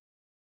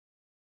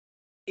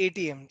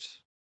ATMs.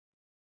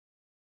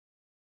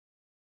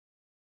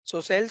 So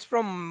cells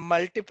from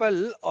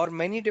multiple or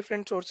many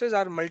different sources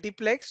are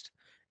multiplexed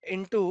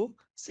into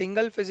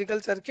single physical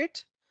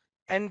circuits,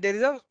 and there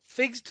is a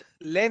fixed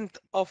length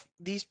of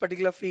these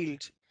particular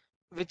fields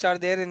which are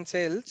there in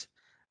cells,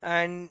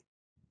 and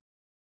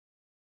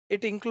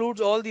it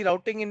includes all the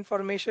routing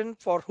information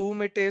for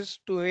whom it is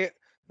to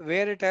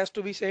where it has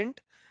to be sent,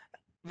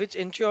 which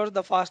ensures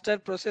the faster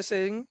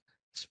processing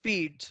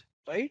speeds,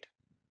 right?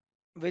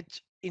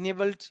 Which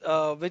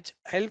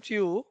helps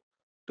you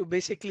to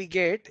basically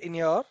get in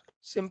your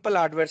simple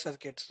hardware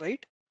circuits,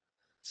 right?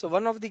 So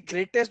one of the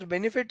greatest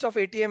benefits of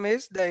ATM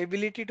is the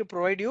ability to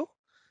provide you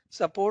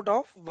support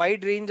of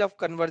wide range of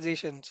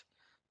conversations,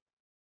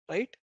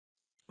 right?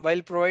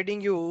 While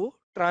providing you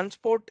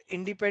transport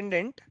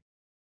independent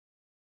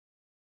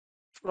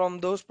from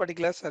those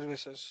particular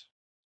services,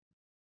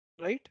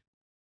 right?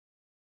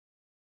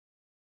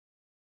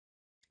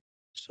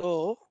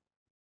 So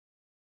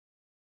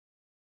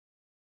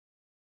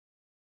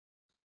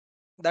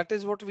that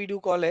is what we do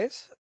call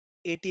as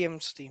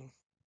ATM stream,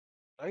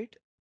 right?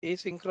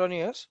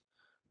 Asynchronous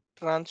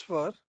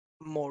transfer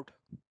mode.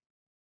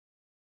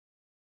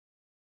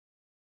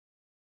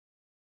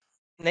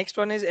 Next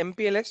one is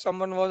MPLS.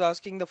 Someone was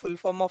asking the full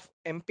form of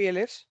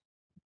MPLS.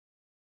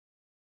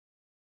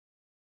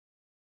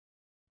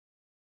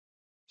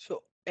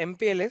 So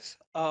MPLS,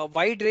 a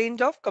wide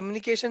range of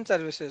communication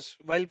services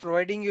while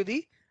providing you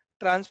the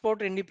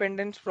transport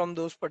independence from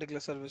those particular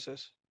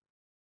services,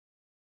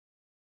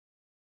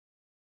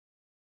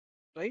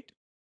 right?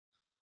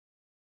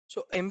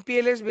 So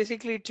MPLS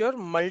basically it's your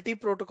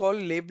multi-protocol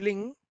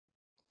labeling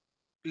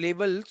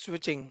label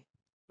switching,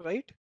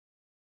 right?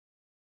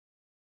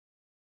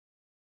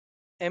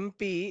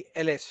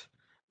 MPLS.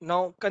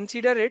 Now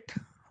consider it.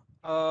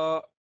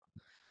 Uh,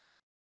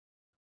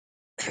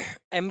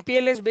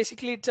 MPLS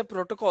basically it's a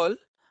protocol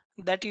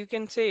that you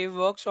can say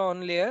works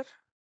on layer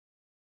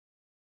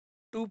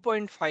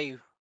 2.5.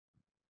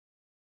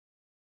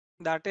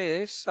 That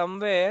is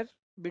somewhere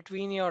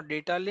between your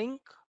data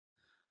link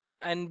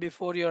and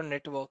before your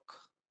network.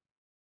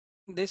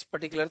 This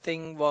particular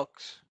thing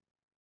works,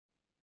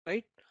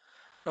 right?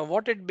 Now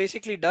what it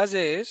basically does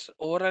is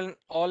overall,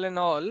 all in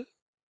all,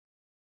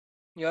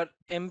 your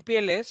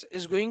MPLS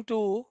is going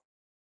to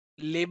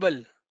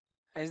label,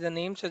 as the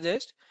name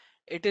suggests,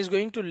 it is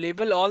going to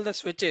label all the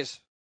switches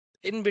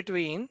in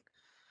between.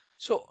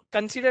 So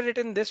consider it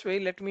in this way.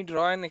 Let me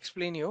draw and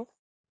explain you.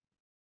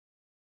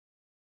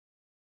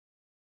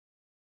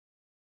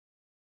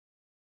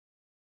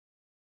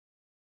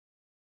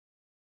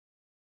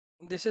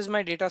 This is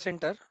my data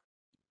center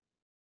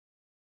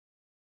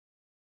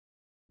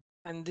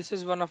and this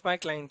is one of my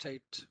client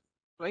sites,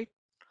 right?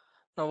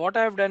 Now what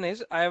I have done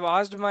is I have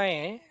asked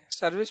my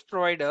service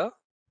provider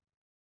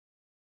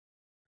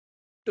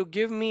to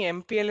give me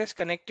MPLS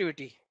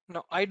connectivity.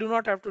 Now I do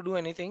not have to do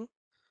anything.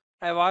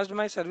 I have asked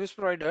my service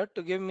provider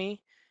to give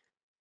me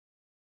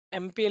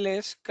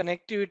MPLS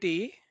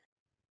connectivity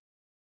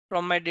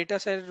from my data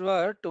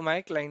server to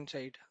my client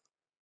side,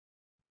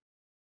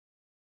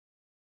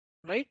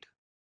 right?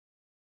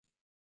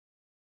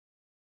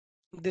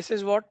 This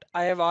is what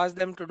I have asked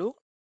them to do.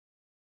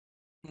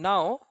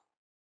 Now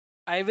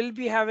I will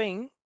be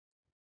having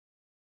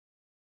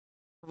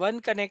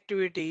one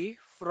connectivity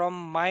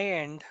from my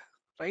end,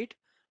 right?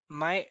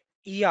 My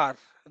ER,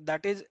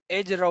 that is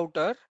edge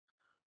router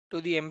to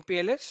the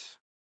MPLS,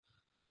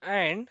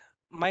 and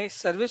my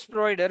service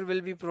provider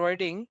will be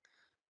providing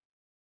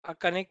a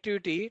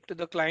connectivity to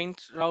the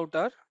client's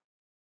router,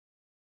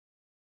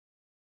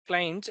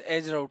 client's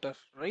edge router,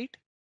 right?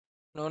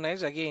 Known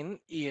as again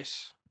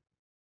ES.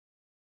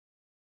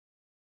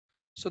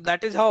 So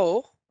that is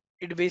how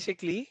it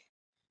basically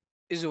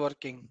is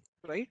working,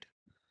 right?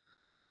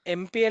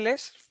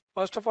 MPLS,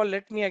 first of all,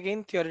 let me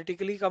again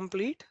theoretically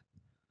complete.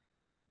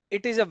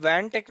 It is a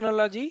WAN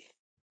technology.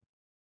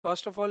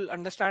 First of all,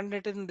 understand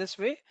it in this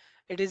way.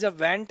 It is a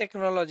WAN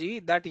technology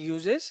that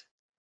uses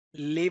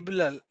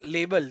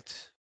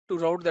labels to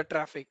route the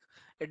traffic.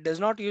 It does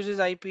not uses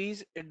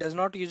IPs. It does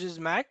not uses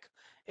MAC.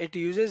 It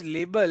uses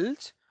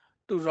labels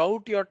to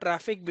route your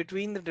traffic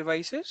between the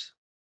devices.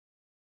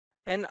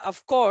 And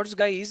of course,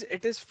 guys,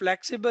 it is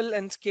flexible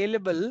and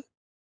scalable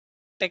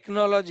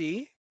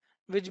technology,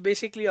 which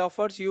basically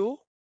offers you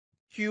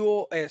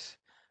QoS,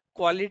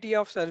 quality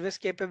of service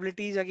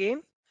capabilities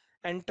again,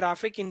 and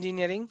traffic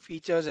engineering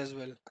features as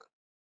well,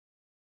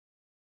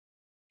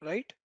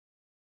 right?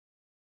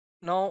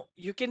 Now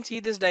you can see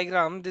this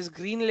diagram, this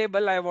green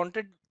label, I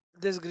wanted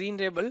this green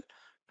label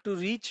to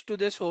reach to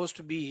this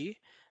host B.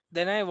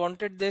 Then I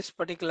wanted this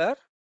particular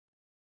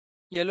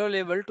yellow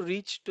label to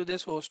reach to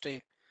this host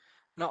A.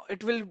 Now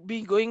it will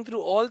be going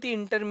through all the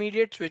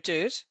intermediate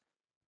switches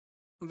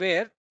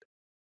where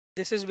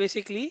this is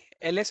basically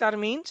LSR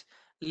means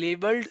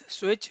labeled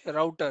switch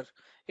router.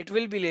 It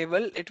will be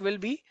labeled, it will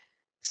be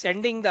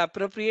sending the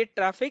appropriate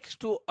traffics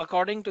to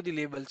according to the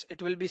labels.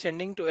 It will be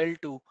sending to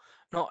L2.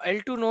 Now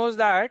L2 knows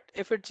that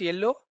if it's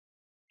yellow,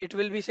 it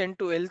will be sent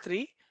to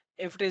L3.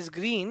 If it is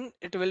green,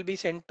 it will be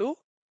sent to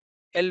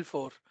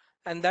L4.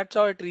 And that's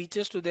how it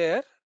reaches to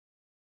their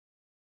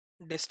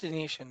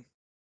destination.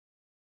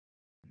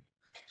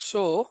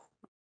 So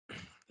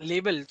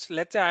labels,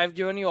 let's say I've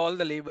given you all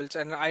the labels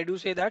and I do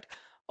say that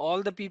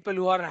all the people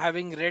who are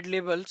having red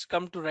labels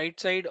come to right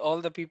side,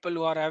 all the people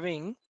who are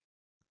having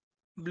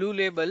blue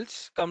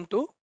labels come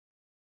to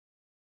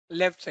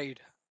left side,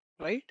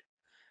 right?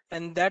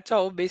 And that's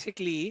how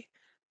basically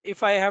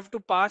if I have to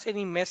pass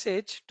any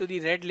message to the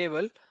red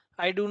label,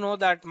 I do know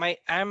that I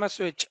am a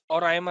switch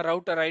or I am a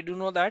router. I do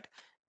know that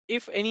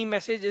if any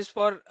message is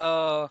for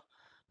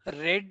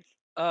red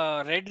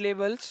red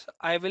labels,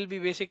 I will be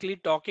basically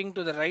talking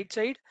to the right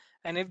side,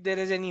 and if there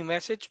is any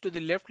message to the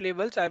left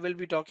labels, I will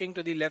be talking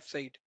to the left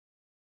side,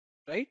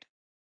 right?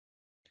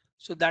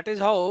 So that is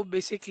how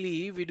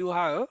basically we do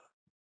have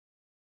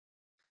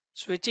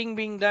switching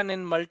being done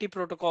in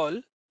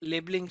multi-protocol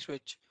labeling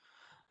switch.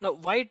 Now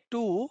why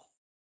two?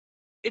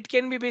 It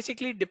can be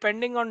basically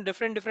depending on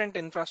different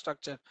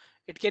infrastructure.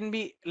 It can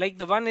be like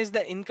the one is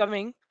the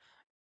incoming.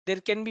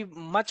 There can be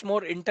much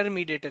more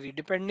intermediary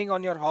depending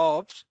on your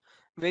hops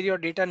where your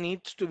data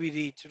needs to be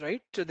reached,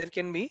 right? So there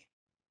can be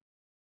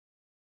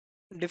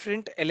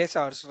different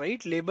LSRs,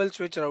 right? Label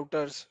switch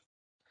routers.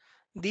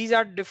 These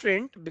are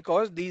different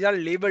because these are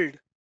labeled,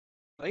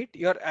 right?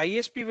 Your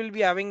ISP will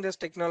be having this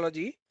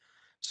technology.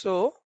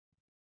 So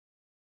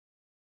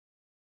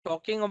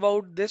talking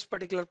about this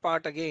particular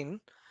part again,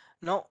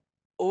 now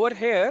over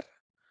here,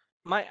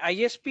 my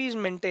ISP is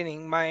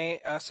maintaining, my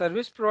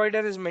service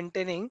provider is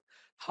maintaining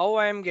how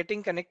I am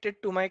getting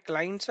connected to my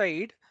client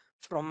side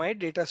from my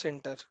data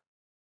center,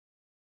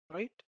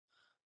 right?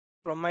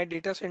 From my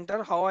data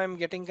center, how I am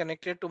getting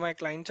connected to my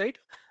client side,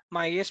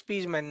 my ISP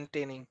is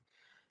maintaining.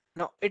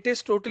 Now it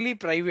is totally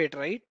private,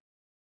 right?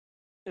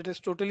 It is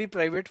totally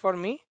private for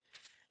me.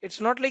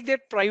 It's not like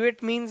that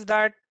private means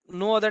that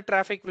no other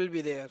traffic will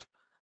be there.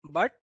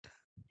 But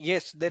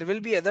yes, there will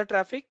be other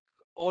traffic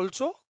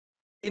also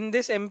in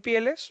this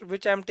MPLS,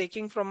 which I'm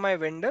taking from my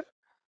vendor.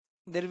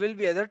 There will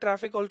be other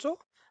traffic also,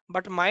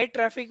 but my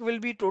traffic will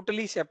be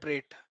totally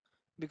separate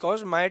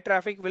because my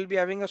traffic will be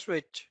having a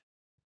switch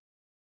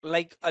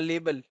like a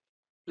label.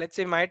 Let's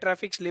say my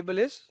traffic's label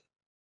is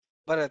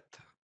Bharat.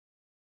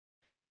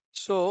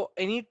 So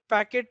any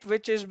packet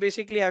which is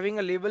basically having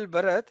a label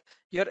Bharat,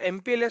 your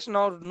MPLS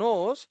now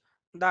knows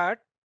that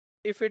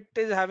if it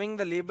is having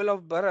the label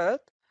of Bharat,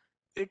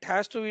 it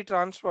has to be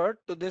transferred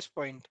to this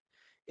point.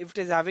 If it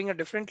is having a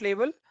different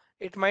label,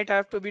 it might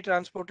have to be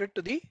transported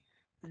to the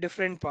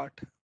different part,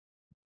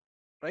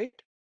 right?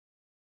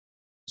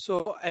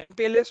 So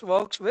MPLS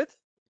works with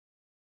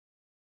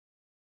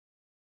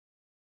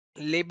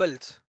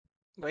labels,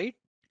 right?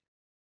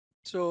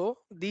 So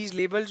these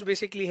labels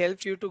basically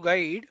helps you to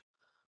guide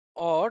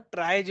or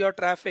try your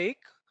traffic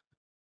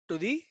to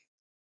the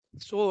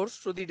source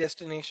to the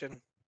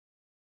destination.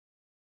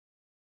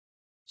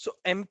 So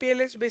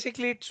MPLS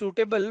basically it's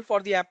suitable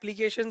for the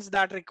applications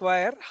that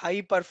require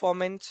high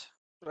performance,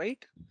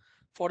 right?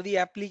 For the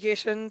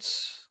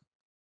applications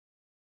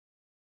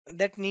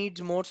that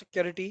needs more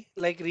security,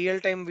 like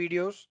real-time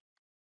videos,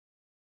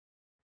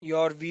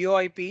 your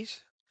VoIPs,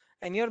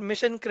 and your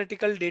mission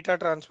critical data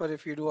transfer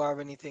if you do have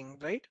anything,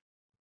 right?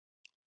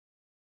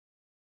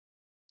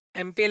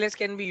 MPLS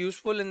can be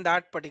useful in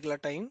that particular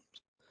time,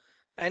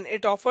 and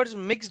it offers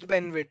mixed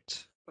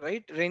bandwidths,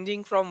 right?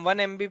 Ranging from 1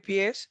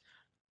 Mbps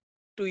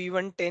to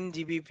even 10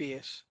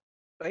 Gbps,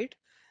 right?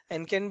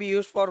 And can be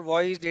used for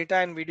voice, data,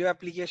 and video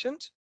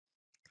applications.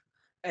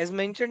 As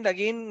mentioned,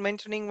 again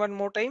mentioning one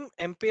more time,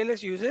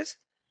 MPLS uses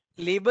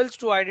labels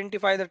to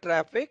identify the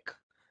traffic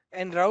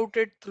and route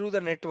it through the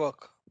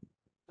network,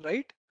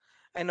 right?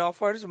 And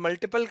offers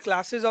multiple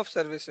classes of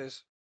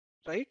services,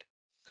 right?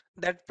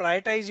 That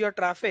prioritize your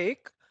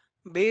traffic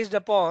based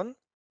upon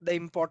the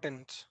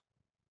importance.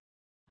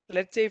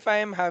 Let's say if I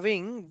am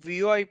having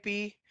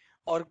VoIP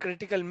or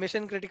critical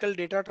mission critical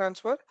data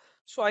transfer,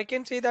 so I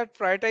can say that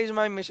prioritize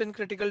my mission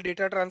critical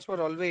data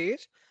transfer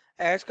always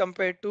as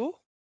compared to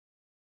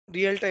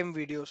real-time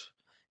videos.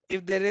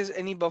 If there is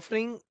any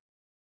buffering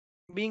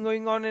being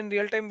going on in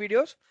real-time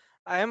videos,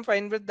 I am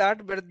fine with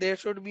that, but there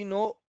should be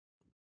no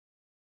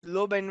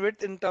low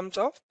bandwidth in terms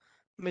of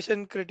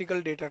mission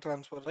critical data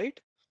transfer, right?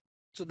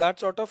 So that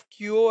sort of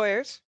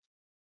QoS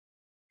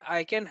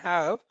I can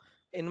have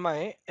in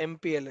my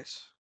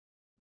MPLS,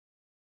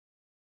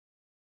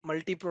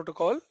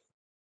 multi-protocol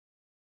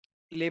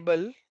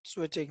label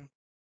switching,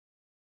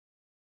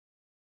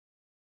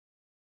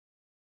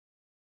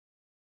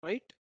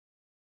 right?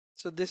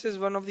 So this is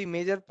one of the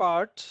major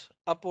parts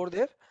up over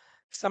there.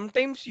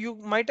 Sometimes you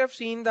might have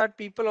seen that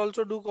people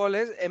also do call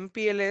as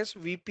MPLS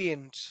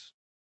VPNs.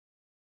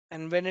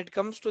 And when it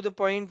comes to the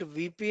point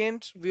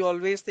VPNs, we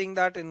always think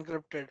that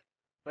encrypted,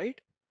 right?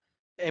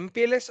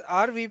 MPLS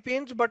are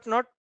VPNs, but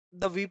not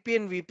the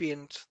VPN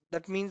VPNs.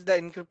 That means the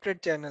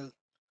encrypted channel.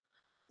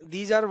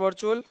 These are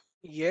virtual,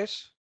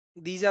 yes.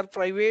 These are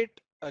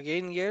private,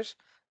 again, yes.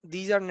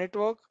 These are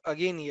network,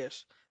 again,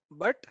 yes.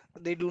 But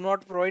they do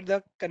not provide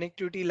the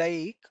connectivity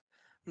like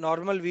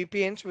normal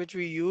VPNs which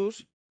we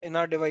use in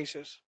our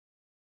devices,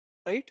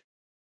 right?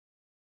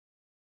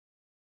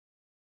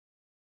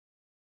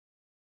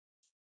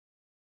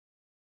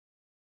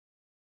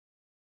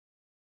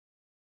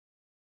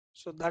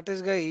 So that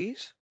is,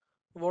 guys,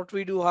 what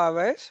we do have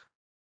as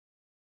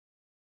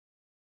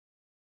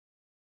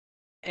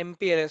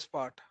MPLS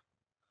part,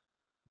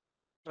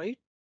 right?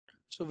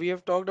 So we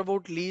have talked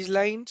about lease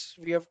lines,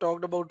 we have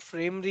talked about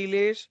frame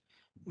relays,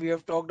 we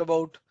have talked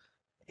about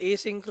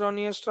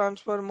asynchronous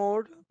transfer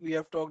mode, we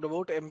have talked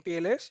about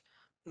MPLS.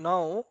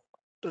 Now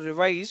to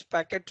revise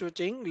packet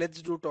switching,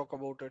 let's do talk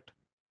about it.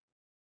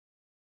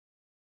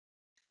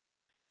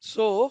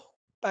 So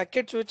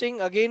packet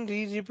switching, again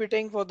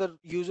repeating for the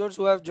users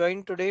who have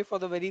joined today for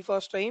the very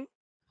first time.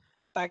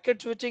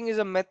 Packet switching is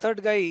a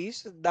method,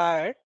 guys,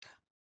 that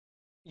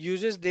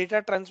uses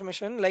data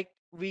transmission like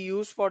we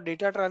use for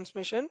data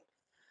transmission.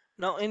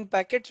 Now in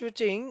packet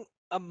switching,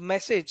 a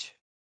message,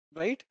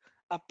 right?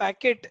 A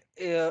packet,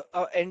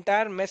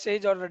 entire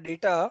message or a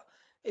data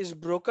is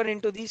broken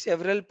into the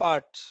several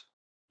parts,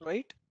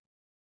 right?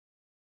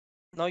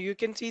 Now you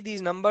can see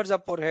these numbers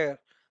up over here.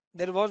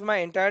 There was my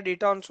entire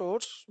data on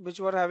source, which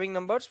were having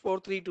numbers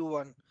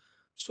 4321.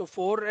 So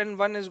 4 and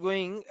 1 is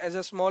going as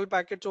a small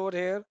package over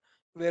here,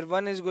 where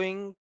 1 is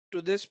going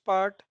to this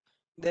part,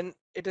 then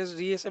it is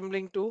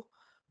reassembling to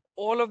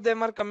all of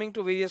them are coming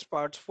to various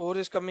parts. 4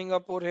 is coming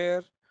up over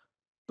here,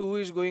 2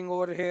 is going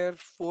over here,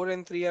 4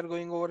 and 3 are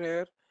going over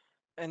here,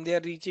 and they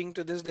are reaching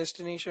to this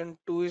destination.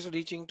 2 is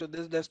reaching to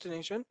this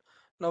destination.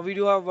 Now we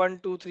do have 1,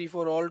 2, 3,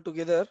 4 all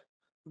together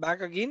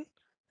back again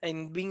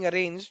and being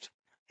arranged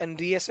and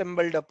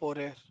reassembled up over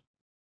here,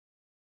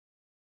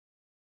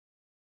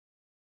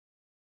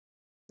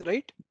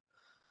 right?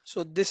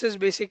 So this is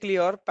basically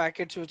our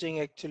packet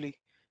switching actually.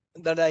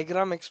 The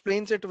diagram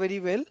explains it very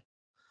well.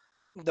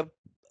 The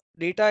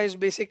data is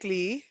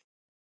basically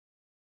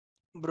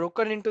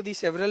broken into the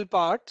several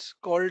parts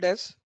called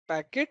as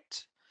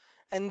packets,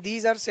 and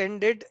these are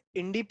sent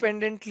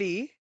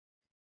independently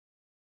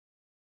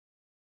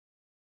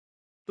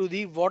to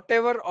the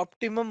whatever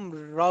optimum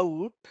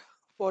route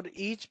for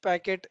each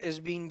packet is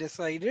being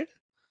decided,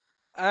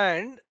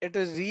 and it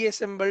is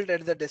reassembled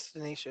at the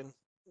destination,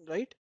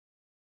 right?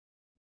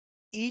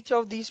 Each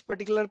of these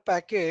particular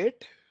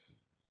packet,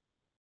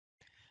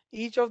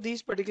 each of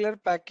these particular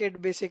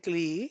packet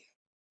basically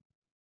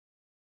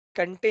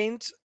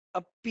contains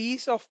a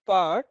piece of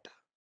part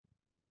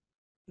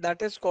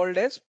that is called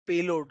as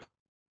payload.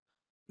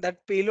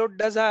 That payload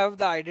does have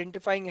the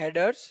identifying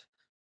headers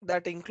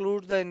that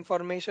include the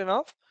information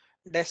of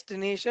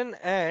destination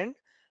and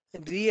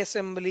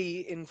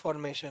reassembly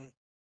information,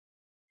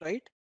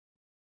 right?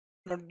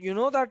 Now, you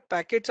know that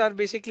packets are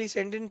basically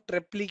sent in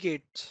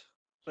triplicates,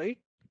 right?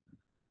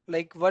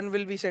 Like one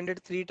will be sent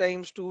 3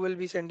 times, two will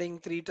be sending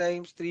 3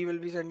 times, three will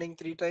be sending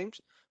 3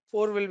 times,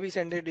 four will be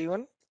sent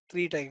even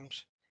 3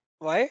 times.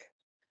 Why?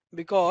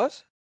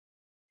 Because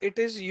it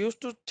is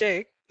used to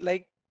check,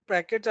 like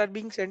packets are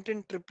being sent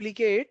in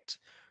triplicates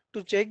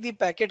to check the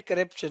packet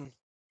corruption,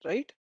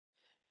 right?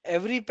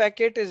 Every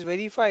packet is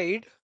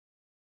verified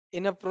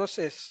in a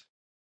process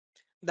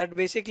that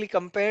basically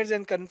compares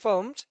and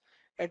confirms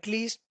at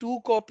least two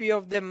copy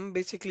of them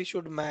basically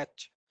should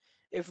match.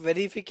 If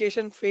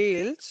verification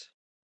fails,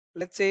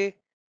 let's say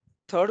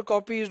third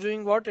copy is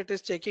doing what? It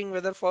is checking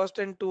whether first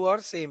and two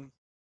are same.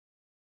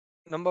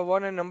 Number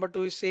one and number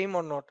two is same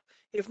or not.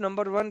 If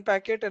number one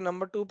packet and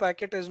number two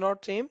packet is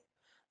not same,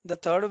 the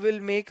third will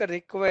make a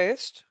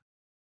request,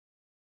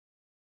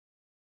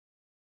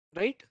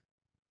 right,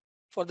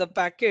 for the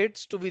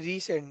packets to be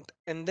resent,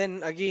 and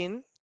then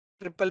again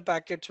triple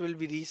packets will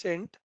be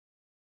resent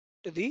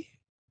to the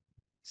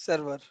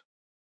server,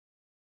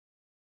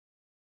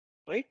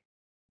 right?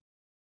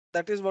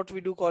 That is what we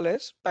do call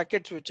as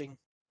packet switching.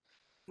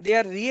 They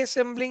are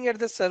reassembling at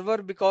the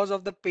server because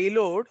of the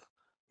payload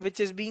which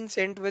is being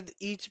sent with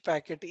each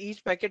packet.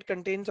 Each packet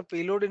contains a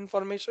payload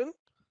information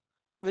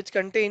which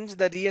contains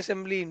the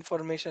reassembly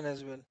information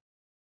as well.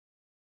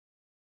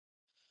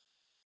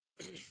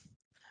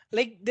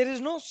 Like there is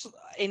no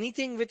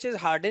anything which is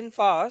hard and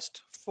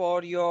fast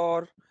for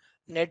your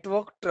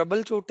network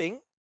troubleshooting.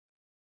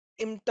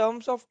 In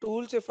terms of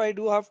tools, if I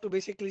do have to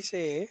basically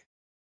say,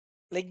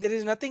 like there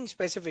is nothing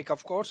specific.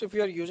 Of course, if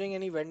you are using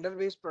any vendor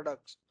based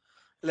products,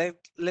 like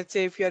let's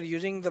say if you are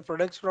using the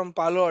products from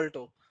Palo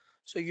Alto,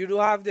 so you do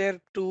have their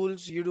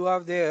tools, you do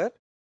have their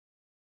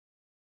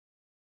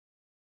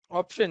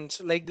options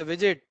like the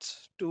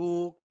widgets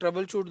to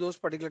troubleshoot those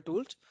particular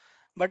tools.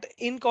 But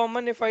in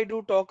common, if I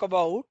do talk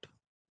about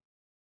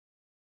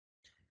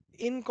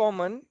in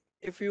common,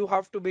 if you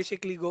have to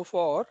basically go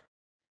for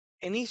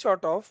any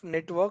sort of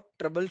network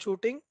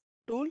troubleshooting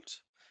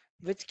tools,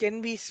 which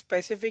can be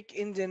specific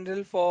in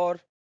general for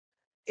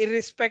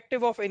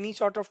irrespective of any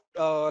sort of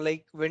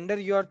like vendor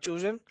you are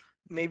chosen,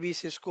 maybe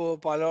Cisco,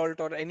 Palo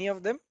Alto, or any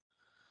of them.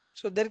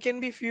 So there can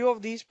be few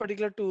of these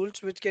particular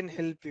tools which can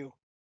help you.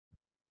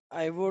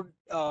 I would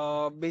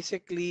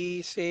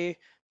basically say,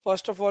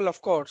 first of all,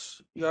 of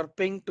course, your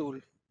ping tool.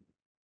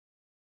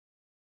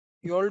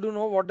 You all do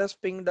know what does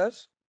ping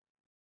does.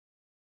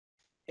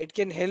 It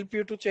can help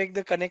you to check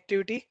the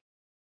connectivity,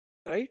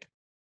 right?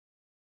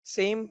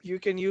 Same, you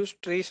can use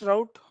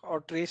traceroute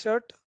or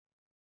tracert,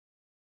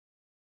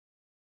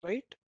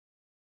 right?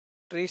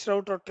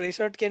 Traceroute or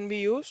tracert can be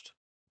used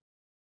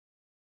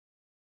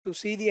to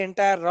see the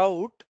entire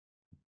route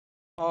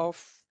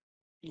of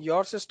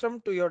your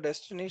system to your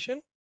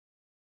destination.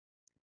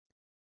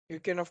 You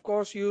can of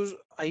course use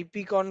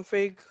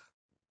ipconfig,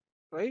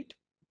 right?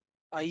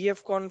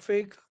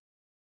 ifconfig,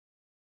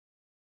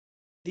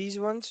 these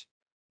ones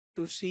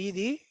to see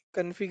the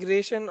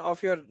configuration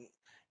of your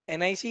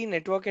NIC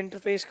network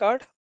interface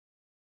card.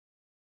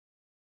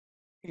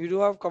 You do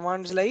have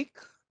commands like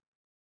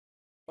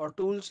or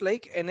tools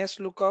like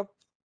nslookup,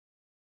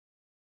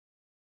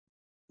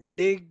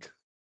 dig,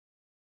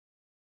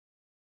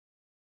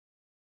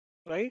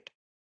 right?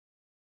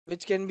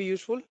 Which can be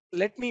useful.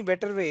 Let me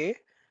better way.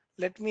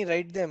 Let me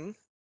write them.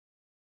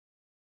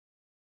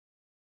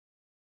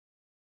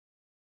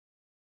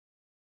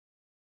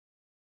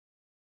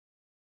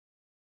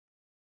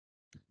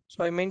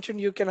 So I mentioned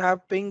you can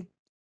have ping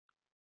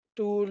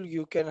tool,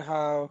 you can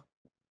have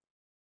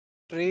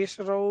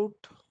traceroute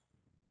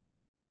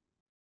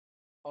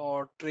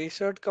or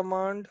tracert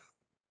command,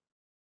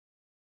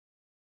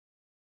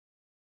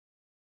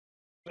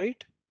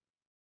 right?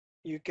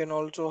 You can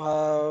also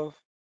have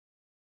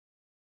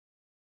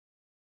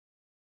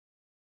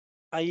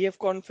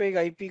ifconfig,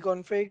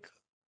 ipconfig,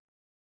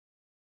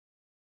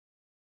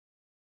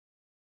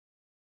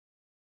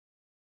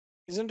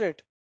 isn't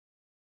it?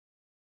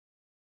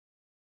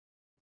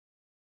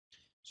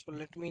 So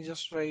let me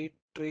just write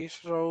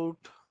traceroute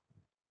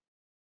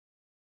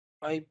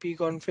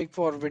ipconfig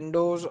for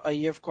Windows,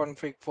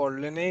 ifconfig for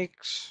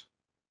Linux.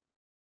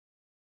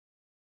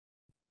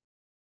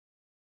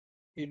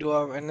 You do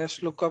have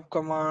nslookup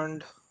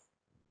command,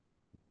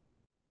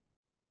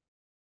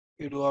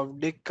 you do have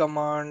dig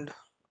command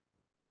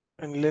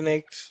in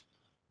Linux,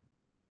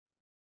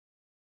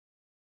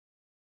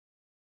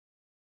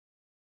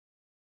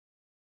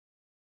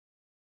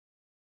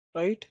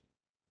 right?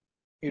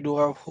 You do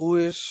have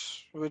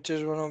Whois, which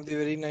is one of the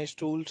very nice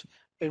tools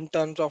in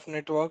terms of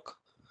network.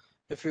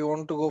 If you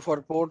want to go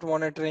for port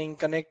monitoring,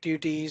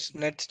 connectivities,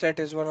 Netstat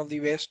is one of the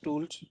best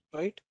tools,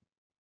 right?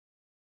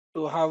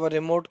 To have a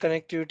remote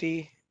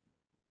connectivity,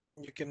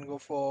 you can go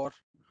for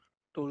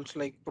tools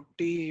like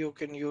Putty. You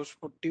can use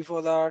Putty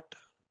for that,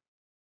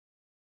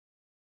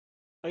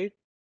 right?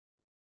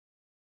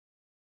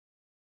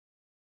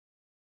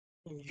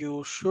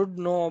 You should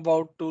know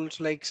about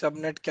tools like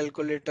Subnet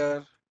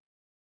Calculator,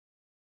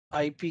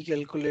 IP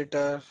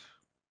Calculator.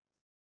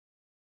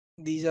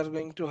 These are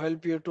going to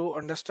help you to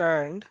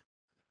understand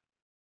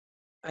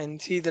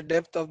and see the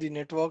depth of the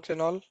networks and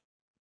all.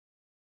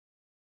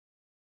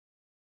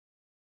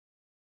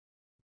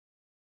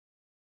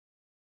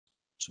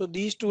 So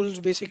these tools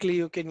basically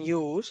you can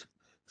use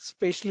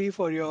especially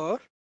for your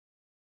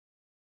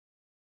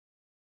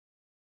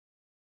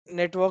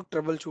network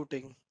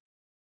troubleshooting,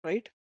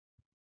 right?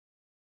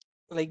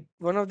 Like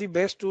one of the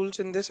best tools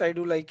in this I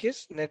do like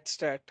is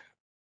Netstat,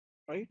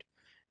 right?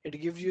 It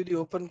gives you the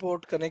open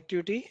port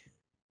connectivity,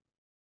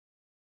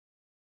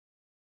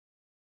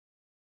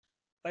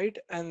 right?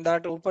 And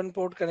that open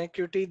port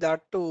connectivity,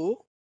 that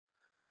too,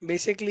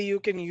 basically you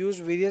can use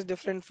various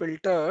different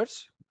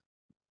filters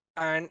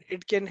and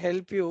it can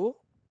help you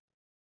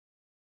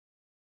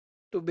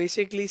to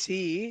basically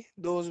see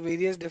those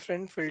various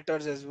different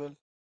filters as well,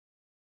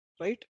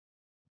 right?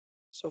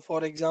 So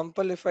for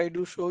example, if I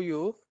do show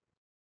you,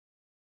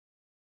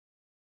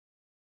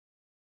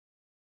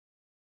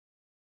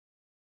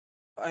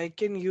 I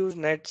can use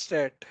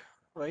Netstat,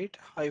 right?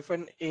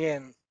 Hyphen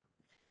AN.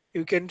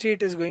 You can see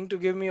it is going to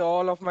give me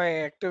all of my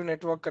active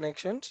network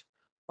connections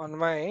on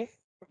my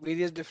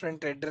various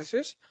different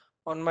addresses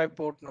on my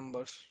port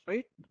numbers,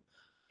 right?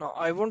 Now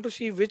I want to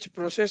see which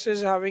process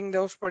is having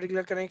those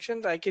particular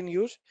connections. I can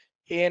use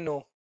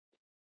ANO,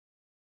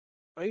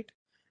 right?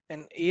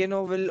 And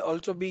ANO will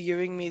also be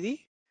giving me the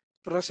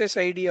process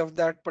ID of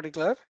that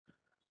particular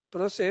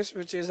process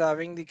which is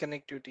having the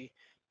connectivity.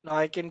 Now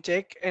I can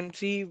check and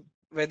see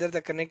whether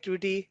the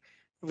connectivity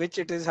which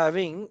it is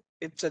having,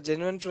 it's a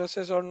genuine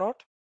process or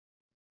not.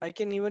 I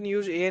can even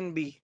use A and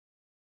B.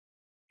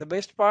 The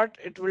best part,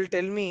 it will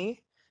tell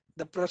me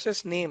the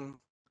process name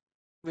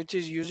which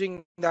is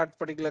using that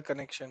particular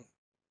connection,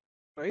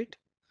 right?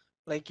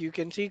 Like you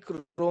can see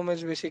Chrome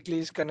is basically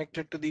is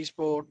connected to these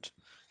ports,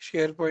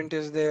 SharePoint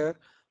is there.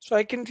 So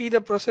I can see the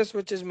process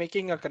which is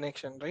making a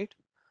connection, right?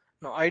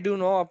 Now I do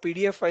know a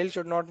PDF file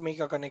should not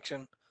make a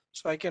connection.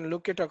 So I can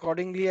look it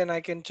accordingly and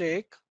I can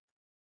check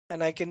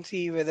and I can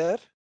see whether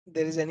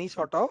there is any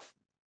sort of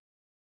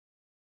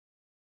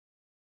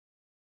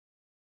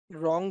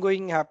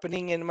wronggoing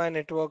happening in my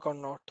network or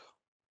not,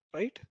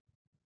 right?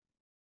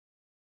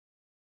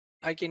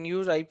 I can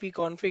use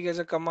ipconfig as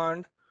a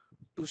command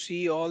to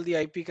see all the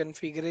IP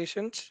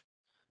configurations.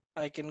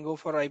 I can go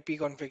for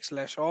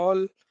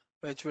ipconfig/all,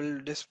 which will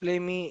display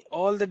me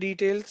all the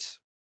details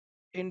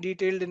in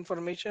detailed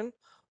information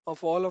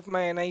of all of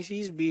my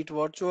NICs, be it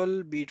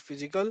virtual, be it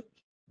physical.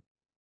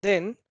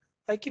 Then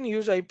I can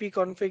use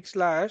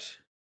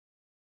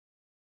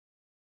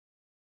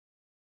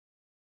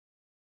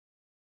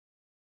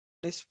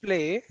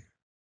ipconfig/display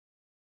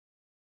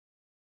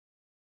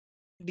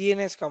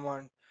DNS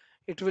command.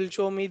 It will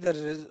show me the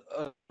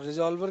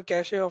resolver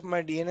cache of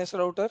my DNS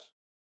router,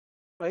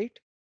 right?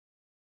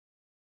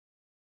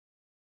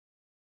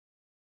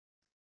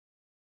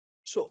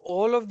 So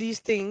all of these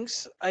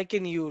things I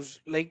can use.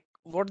 Like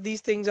what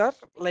these things are,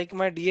 like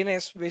my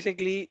DNS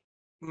basically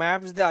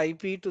maps the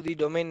IP to the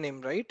domain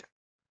name, right?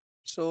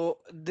 So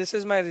this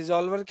is my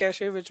resolver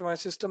cache, which my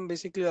system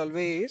basically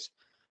always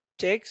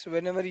checks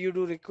whenever you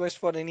do request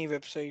for any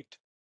website.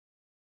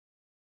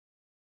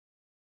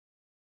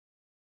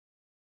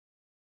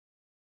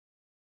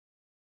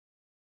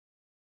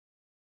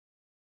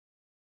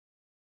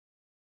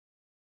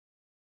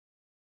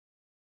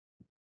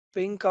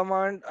 Ping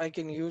command, I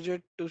can use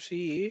it to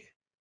see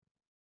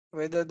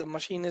whether the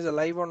machine is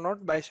alive or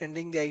not by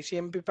sending the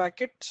ICMP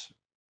packets,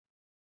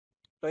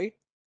 right?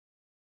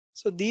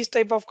 So these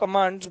type of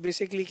commands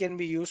basically can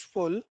be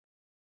useful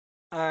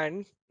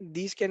and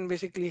these can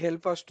basically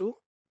help us to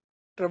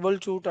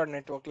troubleshoot our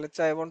network. Let's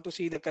say I want to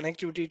see the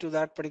connectivity to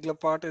that particular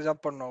part is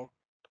up or not,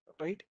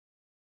 right?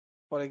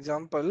 For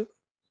example,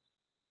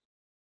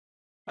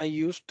 I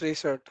use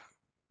Tracert.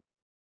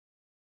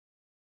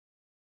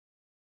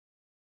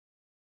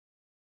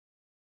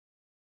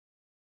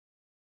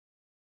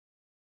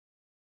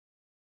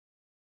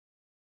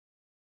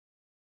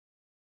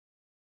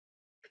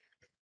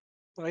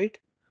 right?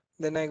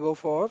 Then I go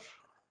for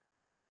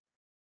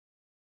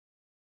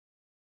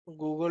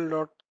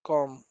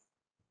google.com.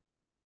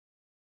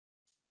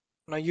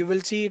 Now you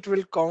will see it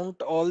will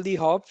count all the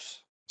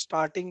hops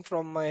starting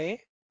from my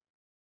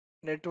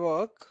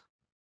network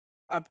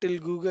up till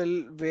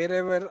Google,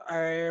 wherever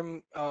I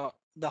am,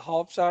 the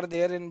hops are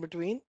there in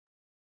between.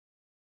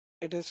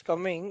 It is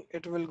coming,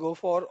 it will go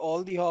for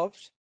all the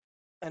hops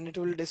and it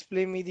will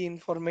display me the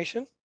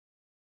information,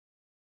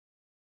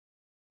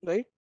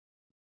 right?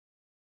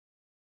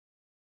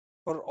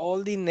 For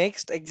all the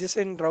next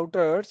adjacent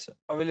routers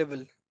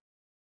available.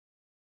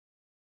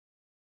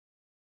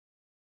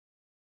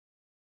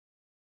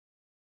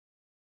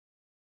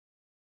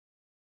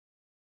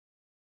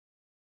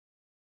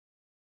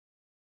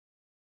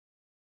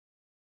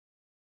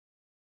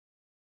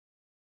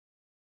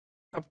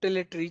 Up till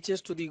it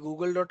reaches to the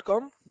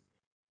google.com,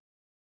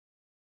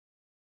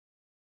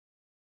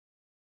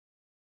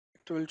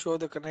 it will show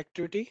the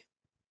connectivity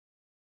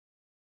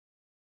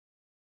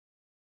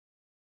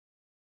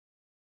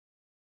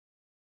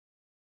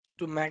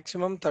to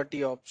maximum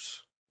 30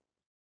 ops.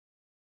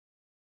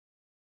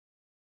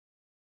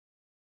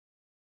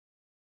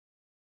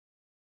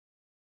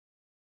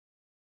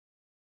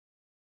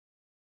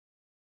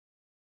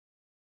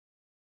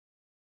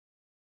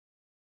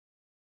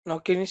 Now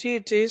can you see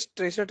it says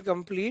traceroute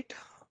complete?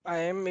 I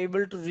am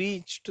able to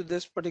reach to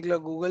this particular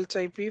Google's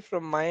IP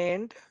from my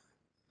end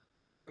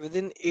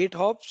within 8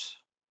 hops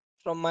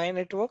from my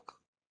network,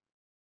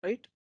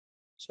 right?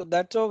 So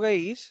that's how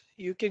guys,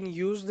 you can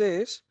use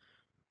this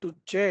to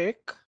check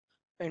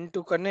and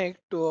to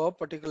connect to a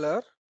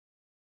particular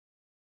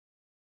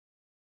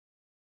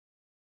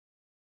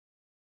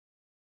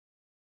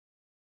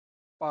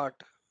part,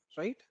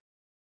 right?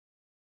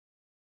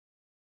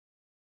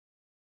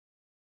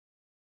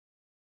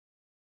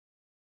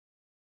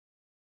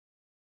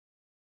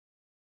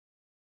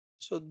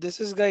 So this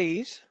is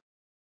guys,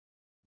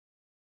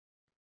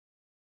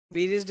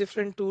 various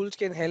different tools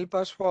can help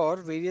us for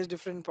various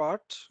different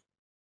parts.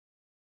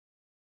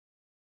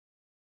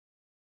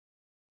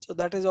 So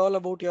that is all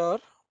about your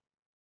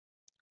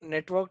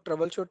network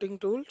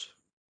troubleshooting tools.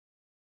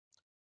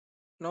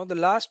 Now the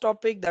last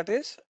topic, that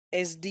is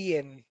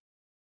SDN.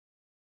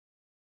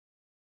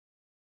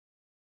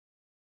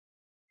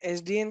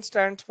 SDN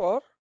stands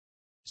for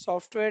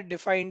software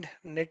defined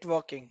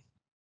networking.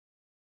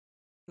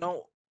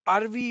 Now,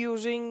 are we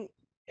using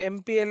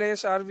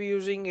MPLS? Are we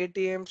using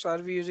ATMs?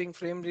 Are we using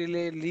frame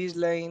relay, lease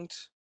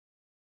lines,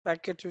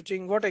 packet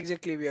switching? What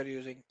exactly we are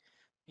using?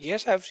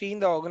 Yes, I've seen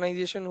the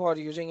organization who are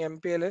using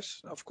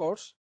MPLS, of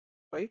course,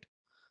 right?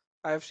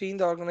 I've seen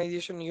the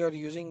organization you are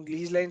using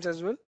lease lines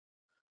as well.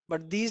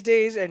 But these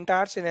days,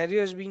 entire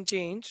scenario has been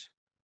changed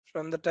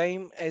from the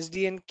time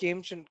SDN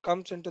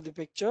comes into the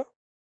picture.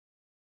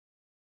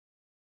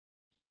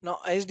 Now,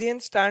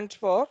 SDN stands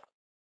for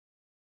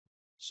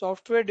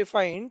software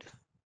defined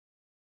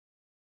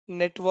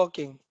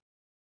networking,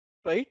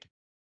 right?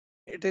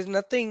 It is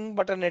nothing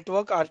but a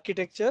network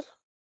architecture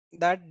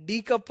that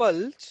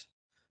decouples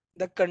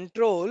the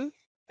control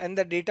and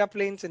the data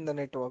planes in the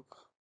network,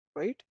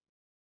 right?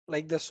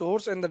 Like the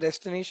source and the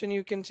destination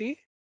you can see,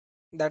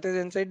 that is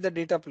inside the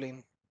data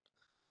plane.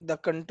 The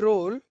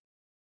control,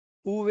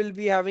 who will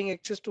be having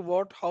access to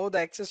what, how the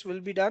access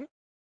will be done,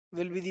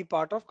 will be the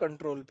part of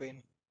control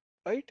plane,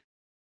 right?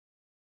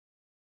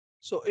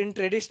 So in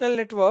traditional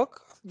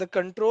network, the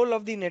control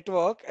of the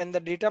network and the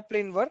data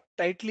plane were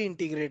tightly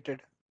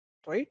integrated,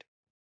 right?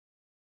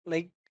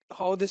 Like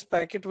how this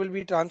packet will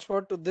be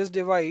transferred to this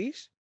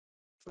device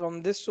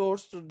from this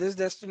source to this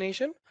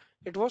destination,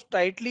 it was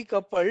tightly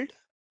coupled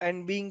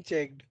and being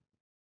checked,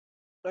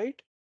 right?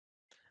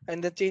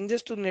 And the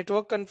changes to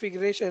network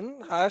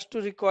configuration has to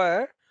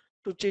require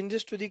to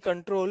changes to the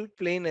control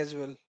plane as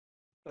well,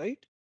 right?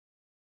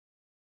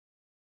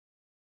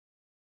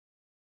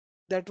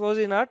 That was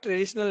in our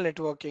traditional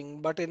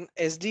networking, but in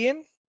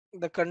SDN,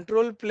 the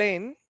control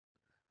plane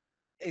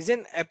is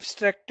an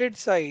abstracted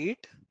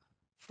site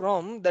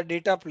from the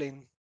data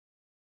plane,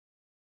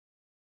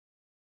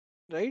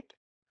 right?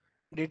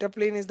 Data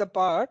plane is the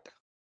part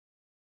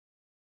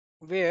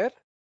where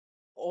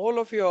all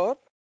of your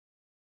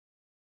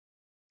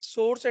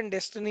source and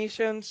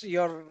destinations,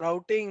 your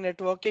routing,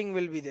 networking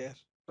will be there,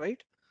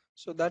 right?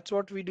 So that's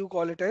what we do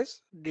call it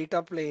as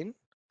data plane.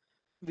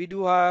 We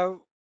do have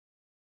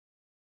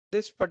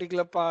this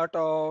particular part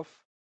of,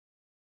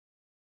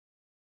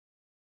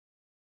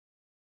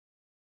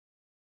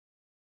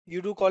 you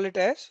do call it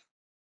as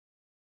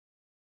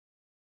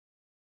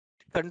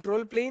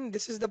control plane.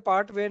 This is the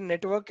part where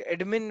network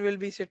admin will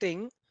be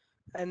sitting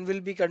and will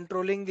be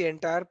controlling the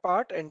entire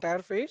part,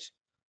 entire phase.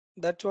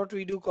 That's what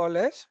we do call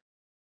as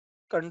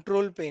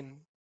control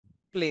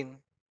plane,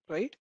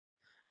 right?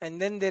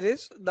 And then there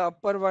is the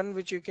upper one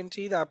which you can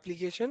see the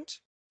applications,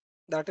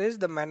 that is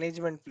the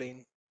management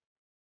plane.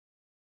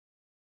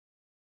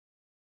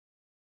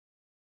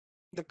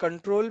 The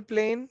control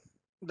plane,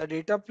 the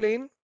data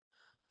plane.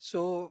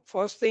 So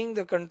first thing,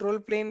 the control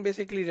plane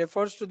basically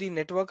refers to the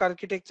network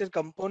architecture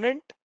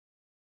component.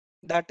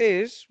 That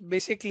is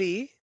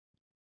basically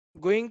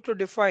going to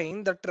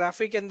define the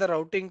traffic and the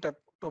routing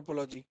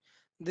topology.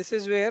 This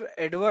is where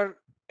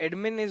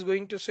admin is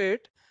going to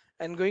sit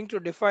and going to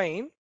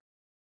define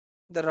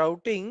the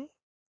routing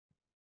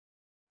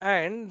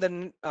and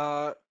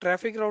the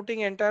traffic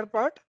routing entire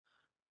part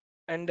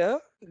and the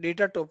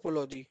data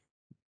topology,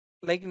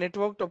 like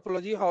network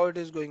topology, how it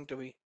is going to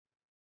be.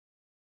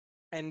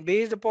 And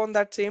based upon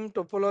that same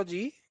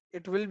topology,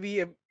 it will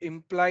be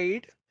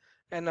implied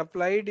and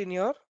applied in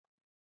your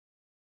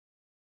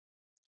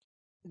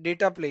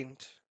data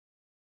planes.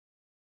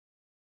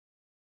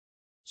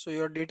 So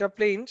your data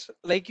planes,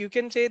 like you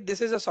can say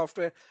this is a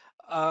software.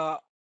 Uh,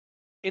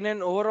 in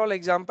an overall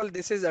example,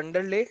 this is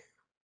underlay,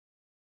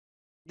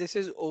 this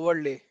is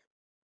overlay.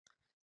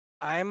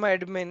 I am an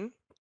admin,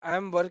 I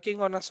am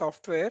working on a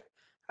software,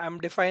 I am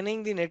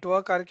defining the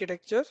network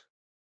architecture,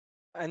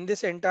 and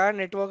this entire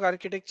network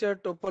architecture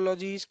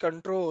topologies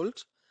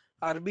controls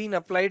are being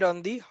applied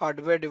on the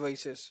hardware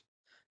devices.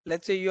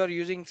 Let's say you are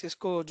using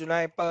Cisco,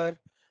 Juniper,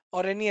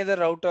 or any other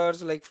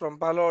routers like from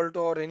Palo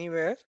Alto or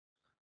anywhere,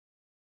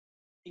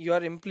 you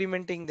are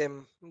implementing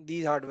them,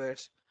 these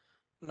hardwares.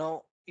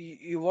 Now,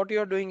 what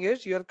you are doing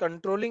is you are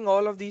controlling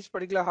all of these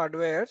particular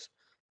hardwares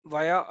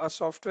via a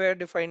software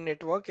defined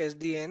network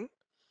SDN,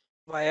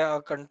 via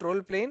a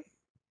control plane,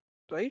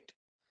 right?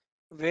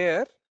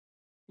 Where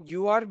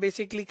you are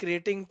basically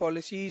creating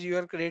policies, you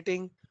are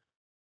creating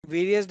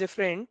various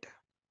different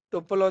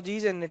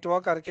topologies and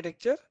network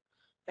architecture,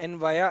 and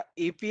via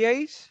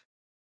APIs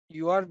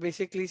you are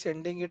basically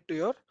sending it to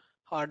your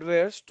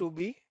hardwares to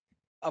be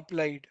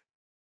applied.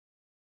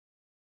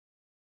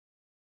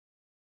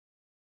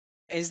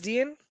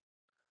 SDN,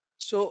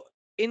 so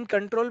in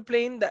control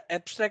plane the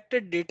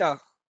abstracted data,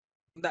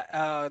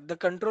 the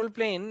control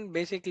plane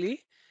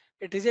basically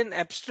it is an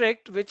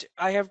abstract which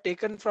I have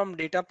taken from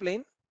data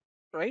plane,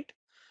 right,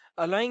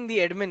 allowing the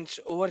admins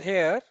over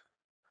here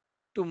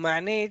to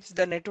manage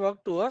the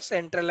network to a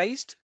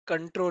centralized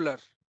controller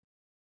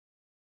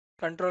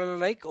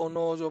like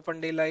ONOS,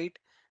 Open Daylight,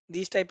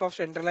 these type of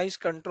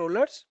centralized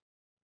controllers.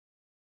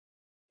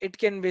 It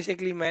can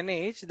basically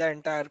manage the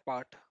entire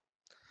part.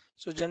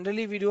 So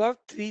generally we do have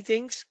three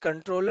things: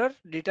 controller,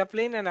 data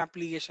plane, and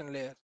application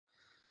layer.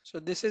 So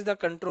this is the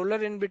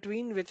controller in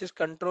between, which is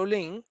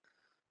controlling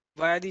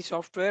via the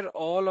software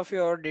all of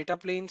your data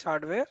planes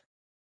hardware,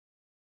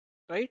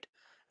 right?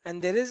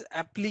 And there is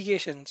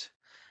applications.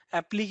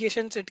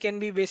 Applications, it can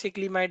be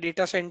basically my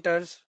data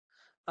centers.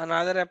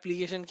 Another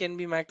application can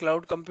be my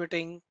cloud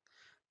computing.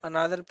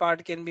 Another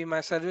part can be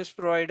my service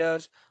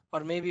providers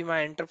or maybe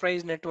my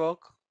enterprise network,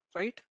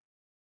 right?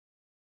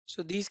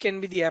 So these can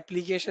be the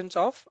applications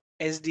of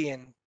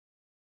SDN.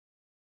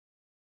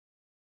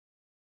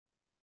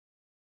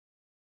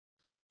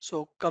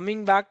 So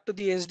coming back to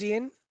the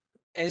SDN,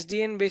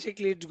 SDN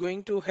basically it's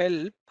going to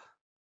help,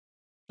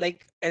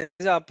 like as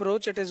an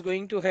approach, it is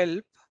going to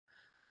help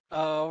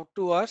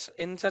to us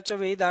in such a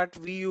way that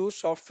we use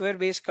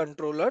software-based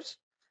controllers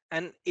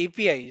and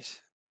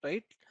APIs,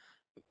 right?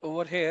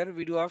 Over here,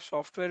 we do have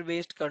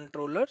software-based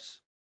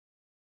controllers.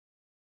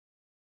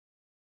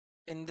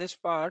 In this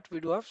part, we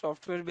do have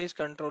software-based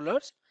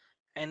controllers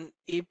and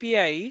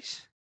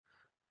APIs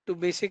to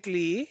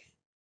basically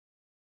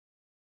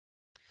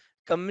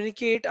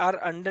communicate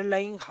our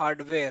underlying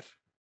hardware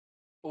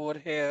over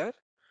here,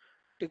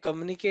 to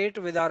communicate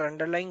with our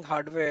underlying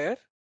hardware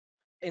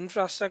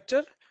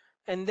infrastructure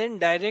and then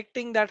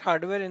directing that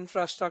hardware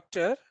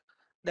infrastructure,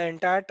 the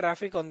entire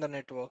traffic on the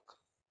network,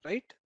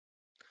 right?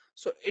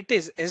 So it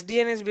is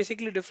SDN is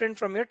basically different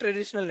from your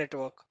traditional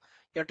network.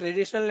 Your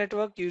traditional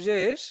network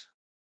uses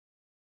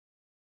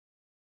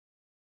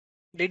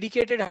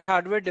dedicated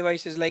hardware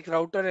devices like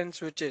router and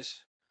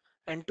switches.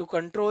 And to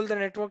control the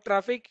network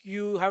traffic,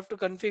 you have to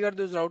configure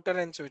those router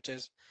and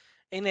switches.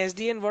 In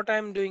SDN, what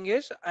I'm doing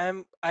is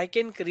I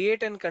can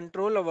create and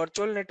control a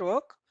virtual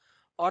network,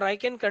 or I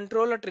can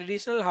control a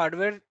traditional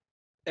hardware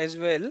as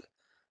well,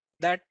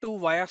 that too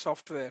via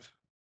software,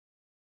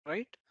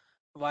 right?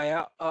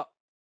 Via a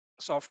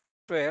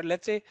software.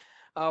 Let's say,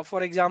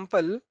 for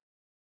example,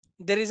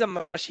 there is a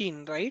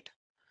machine, right?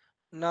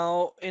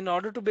 Now, in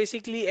order to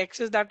basically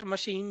access that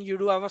machine, you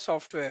do have a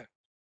software,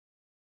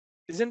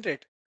 isn't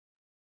it?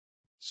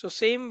 So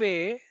same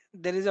way,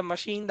 there is a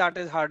machine that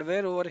is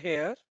hardware over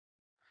here.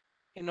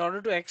 In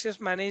order to access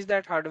manage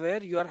that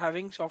hardware, you are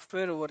having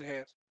software over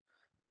here.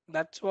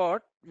 That's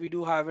what we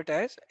do have it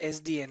as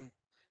SDN,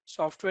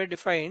 software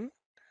defined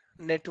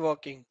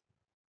networking,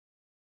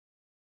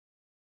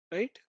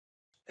 right?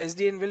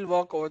 SDN will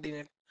work over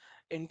the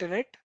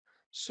internet.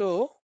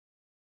 So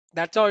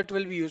that's how it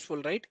will be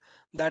useful, right?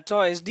 That's how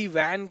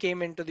SD-WAN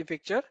came into the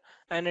picture,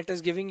 and it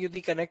is giving you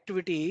the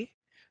connectivity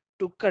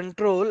to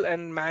control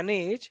and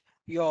manage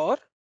your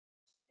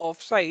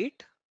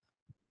offsite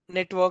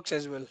networks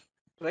as well,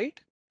 right?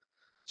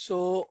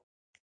 So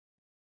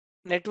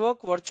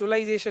network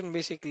virtualization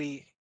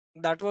basically,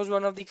 that was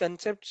one of the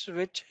concepts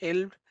which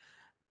helped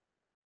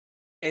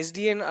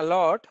SDN a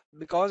lot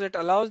because it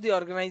allows the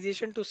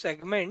organization to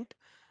segment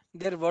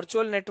their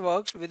virtual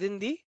networks within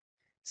the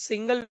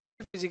single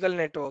physical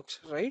networks,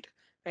 right?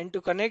 and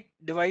to connect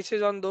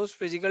devices on those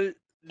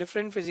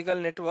different physical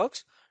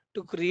networks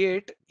to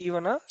create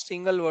even a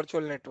single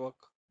virtual network.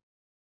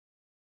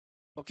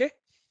 Okay,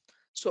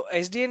 so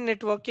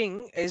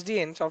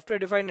SDN software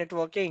defined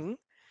networking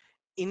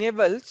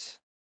enables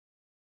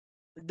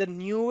the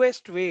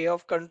newest way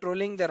of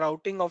controlling the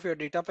routing of your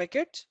data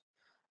packets,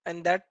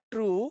 and that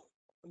too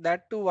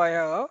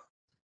via a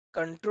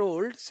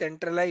controlled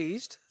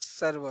centralized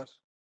server.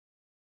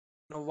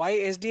 Now, why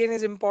SDN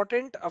is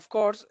important? Of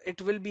course,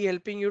 it will be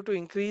helping you to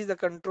increase the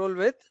control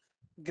with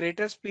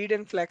greater speed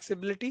and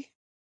flexibility.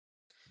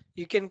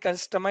 You can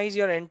customize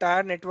your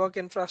entire network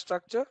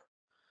infrastructure.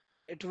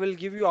 It will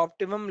give you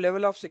optimum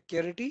level of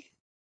security,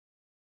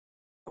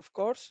 of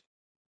course,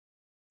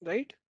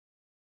 right?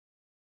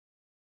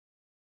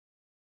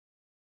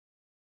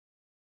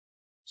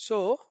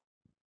 So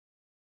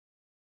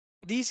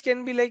these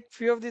can be like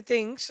few of the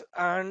things,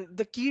 and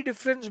the key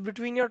difference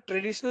between your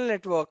traditional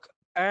network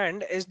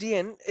and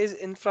SDN is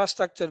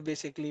infrastructure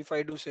basically. If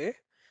I do say,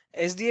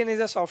 SDN is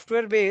a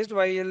software based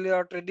while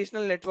your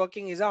traditional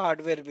networking is a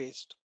hardware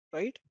based,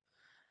 right?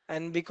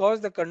 And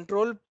because the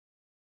control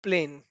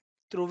plane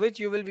through which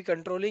you will be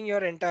controlling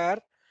your entire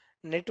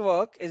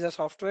network is a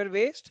software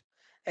based,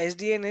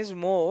 SDN is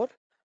more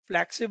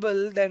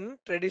flexible than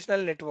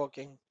traditional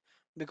networking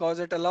because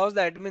it allows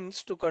the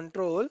admins to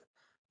control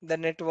the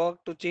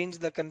network, to change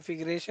the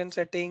configuration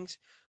settings,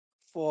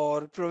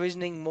 for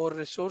provisioning more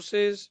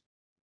resources,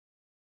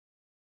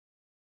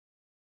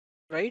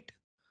 right?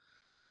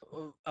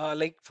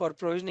 Like for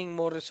provisioning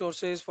more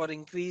resources, for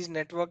increased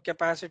network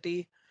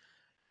capacity,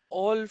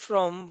 all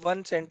from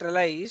one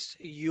centralized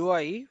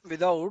UI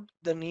without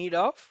the need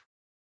of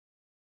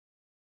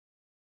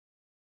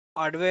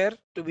hardware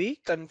to be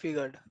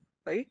configured,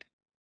 right?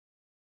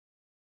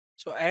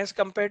 So as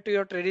compared to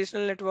your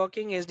traditional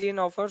networking, SDN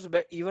offers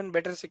even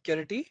better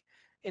security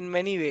in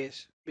many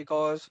ways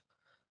because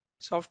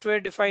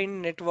software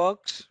defined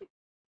networks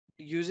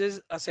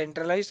uses a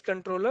centralized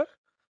controller.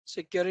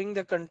 Securing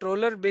the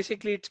controller,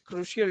 basically it's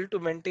crucial to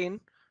maintain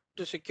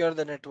to secure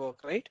the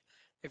network, right?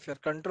 If your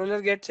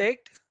controller gets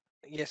hacked,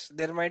 yes,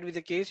 there might be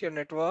the case your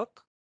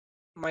network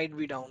might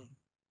be down.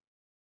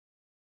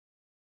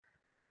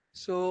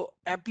 So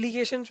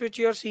applications which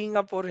you are seeing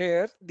up over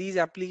here, these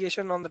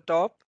application on the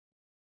top,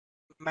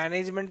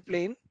 management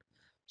plane.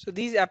 So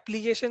these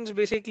applications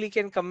basically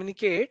can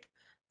communicate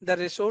the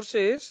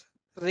resources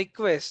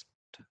request,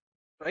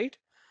 right?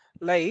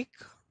 Like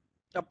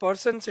a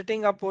person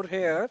sitting up over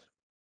here,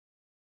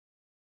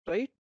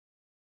 right?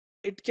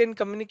 It can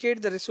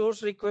communicate the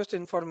resource request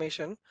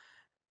information.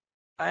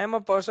 I am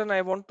a person,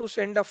 I want to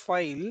send a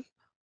file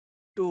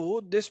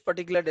to this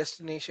particular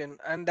destination,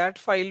 and that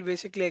file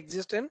basically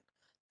exists in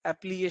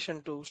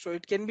application too. So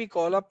it can be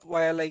call up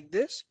via like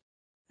this,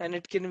 and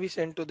it can be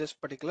sent to this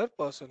particular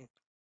person.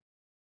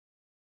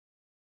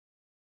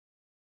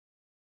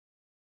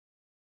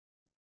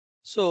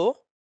 So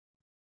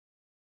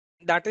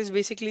that is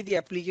basically the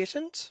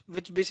applications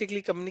which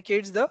basically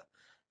communicates the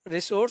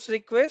resource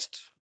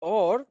request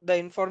or the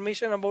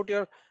information about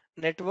your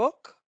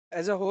network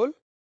as a whole.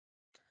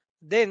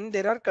 Then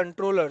there are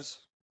controllers.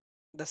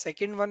 The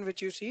second one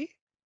which you see,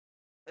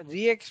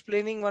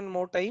 re-explaining one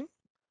more time.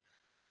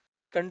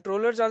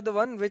 Controllers are the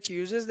one which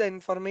uses the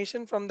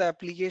information from the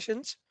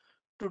applications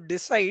to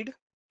decide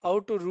how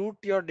to route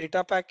your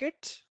data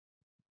packets.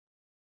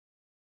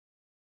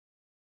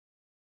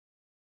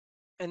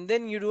 And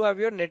then you do have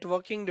your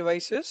networking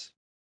devices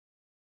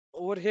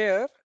over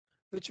here,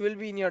 which will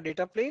be in your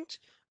data planes,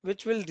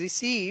 which will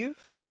receive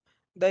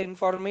the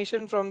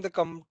information from the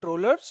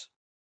controllers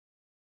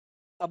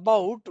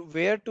about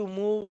where to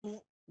move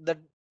that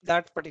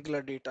that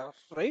particular data,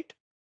 right?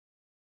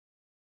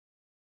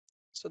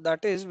 So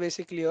that is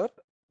basically your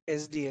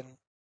SDN.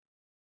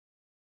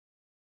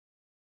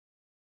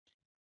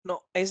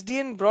 Now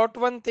SDN brought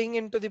one thing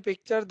into the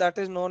picture that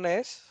is known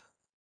as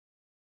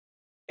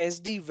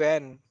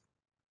SD-WAN.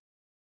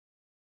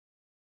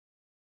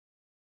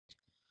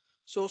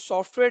 So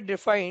software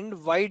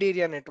defined wide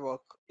area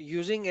network.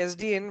 Using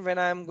SDN, when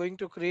I am going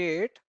to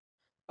create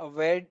a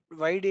wide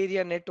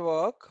area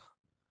network,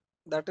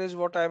 that is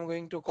what I am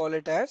going to call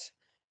it as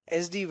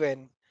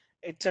SD-WAN.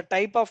 It's a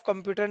type of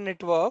computer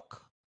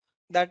network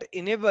that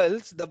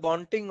enables the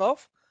bonding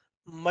of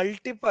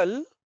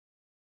multiple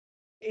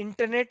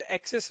internet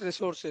access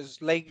resources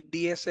like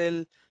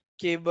DSL,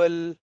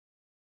 cable,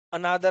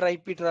 another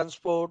IP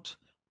transports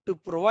to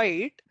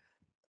provide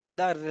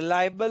the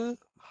reliable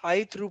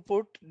high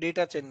throughput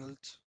data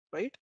channels,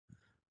 right?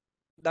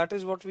 That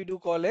is what we do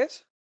call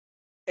as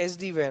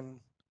SD-WAN,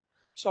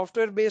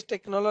 software based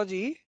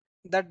technology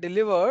that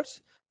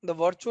delivers the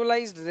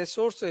virtualized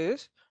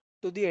resources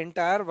to the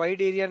entire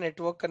wide area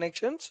network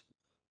connections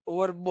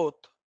over both.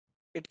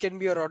 It can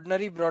be your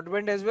ordinary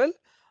broadband as well,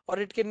 or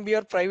it can be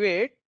your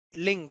private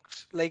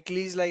links like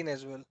lease line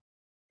as well,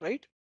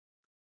 right?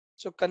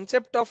 So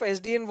concept of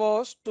SDN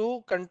was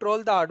to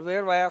control the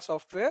hardware via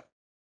software,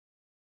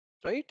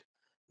 right?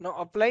 Now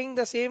applying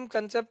the same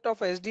concept of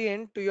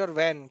SDN to your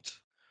WANs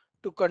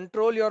to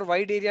control your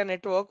wide area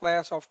network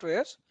via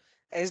softwares.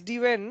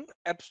 SD-WAN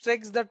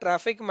abstracts the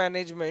traffic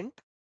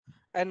management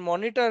and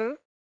monitor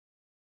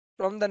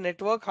from the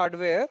network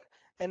hardware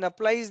and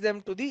applies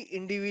them to the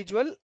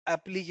individual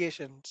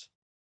applications,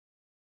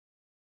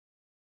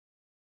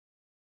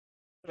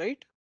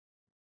 right?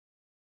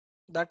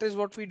 That is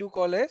what we do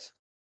call as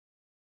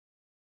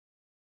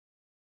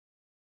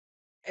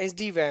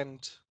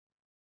SD-WANs.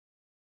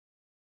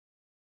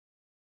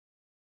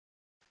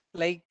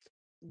 Like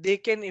they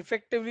can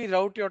effectively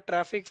route your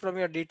traffic from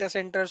your data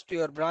centers to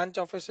your branch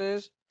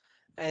offices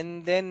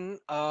and then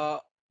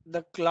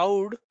the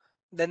cloud,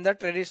 then the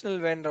traditional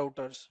WAN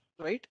routers,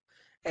 right?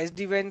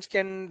 SD-WANs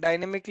can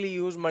dynamically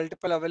use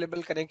multiple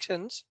available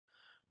connections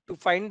to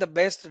find the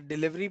best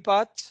delivery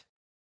paths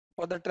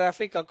for the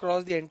traffic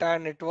across the entire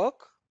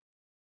network,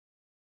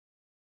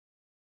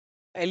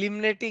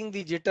 eliminating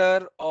the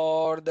jitter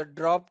or the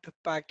dropped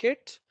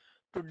packets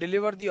to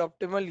deliver the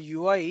optimal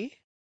UI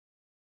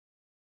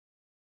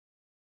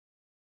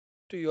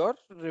to your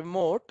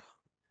remote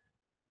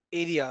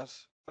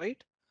areas,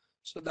 right?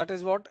 So that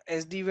is what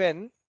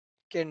SD-WAN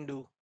can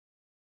do.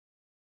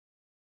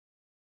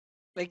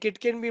 Like it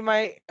can be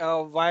my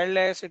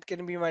wireless, it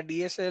can be my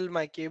DSL,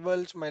 my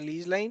cables, my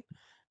lease line,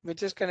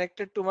 which is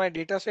connected to my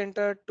data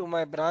center, to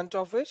my branch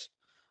office.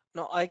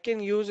 Now I can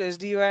use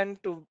SD-WAN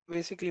to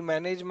basically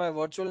manage my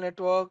virtual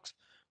networks,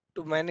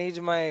 to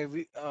manage my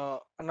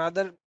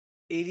another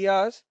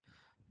areas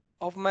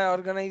of my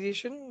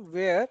organization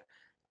where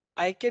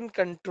I can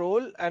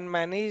control and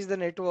manage the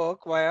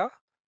network via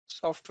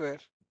software,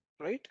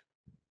 right?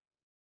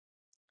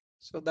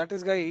 So that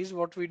is guys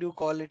what we do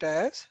call it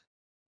as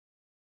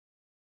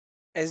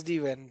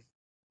SD-WAN.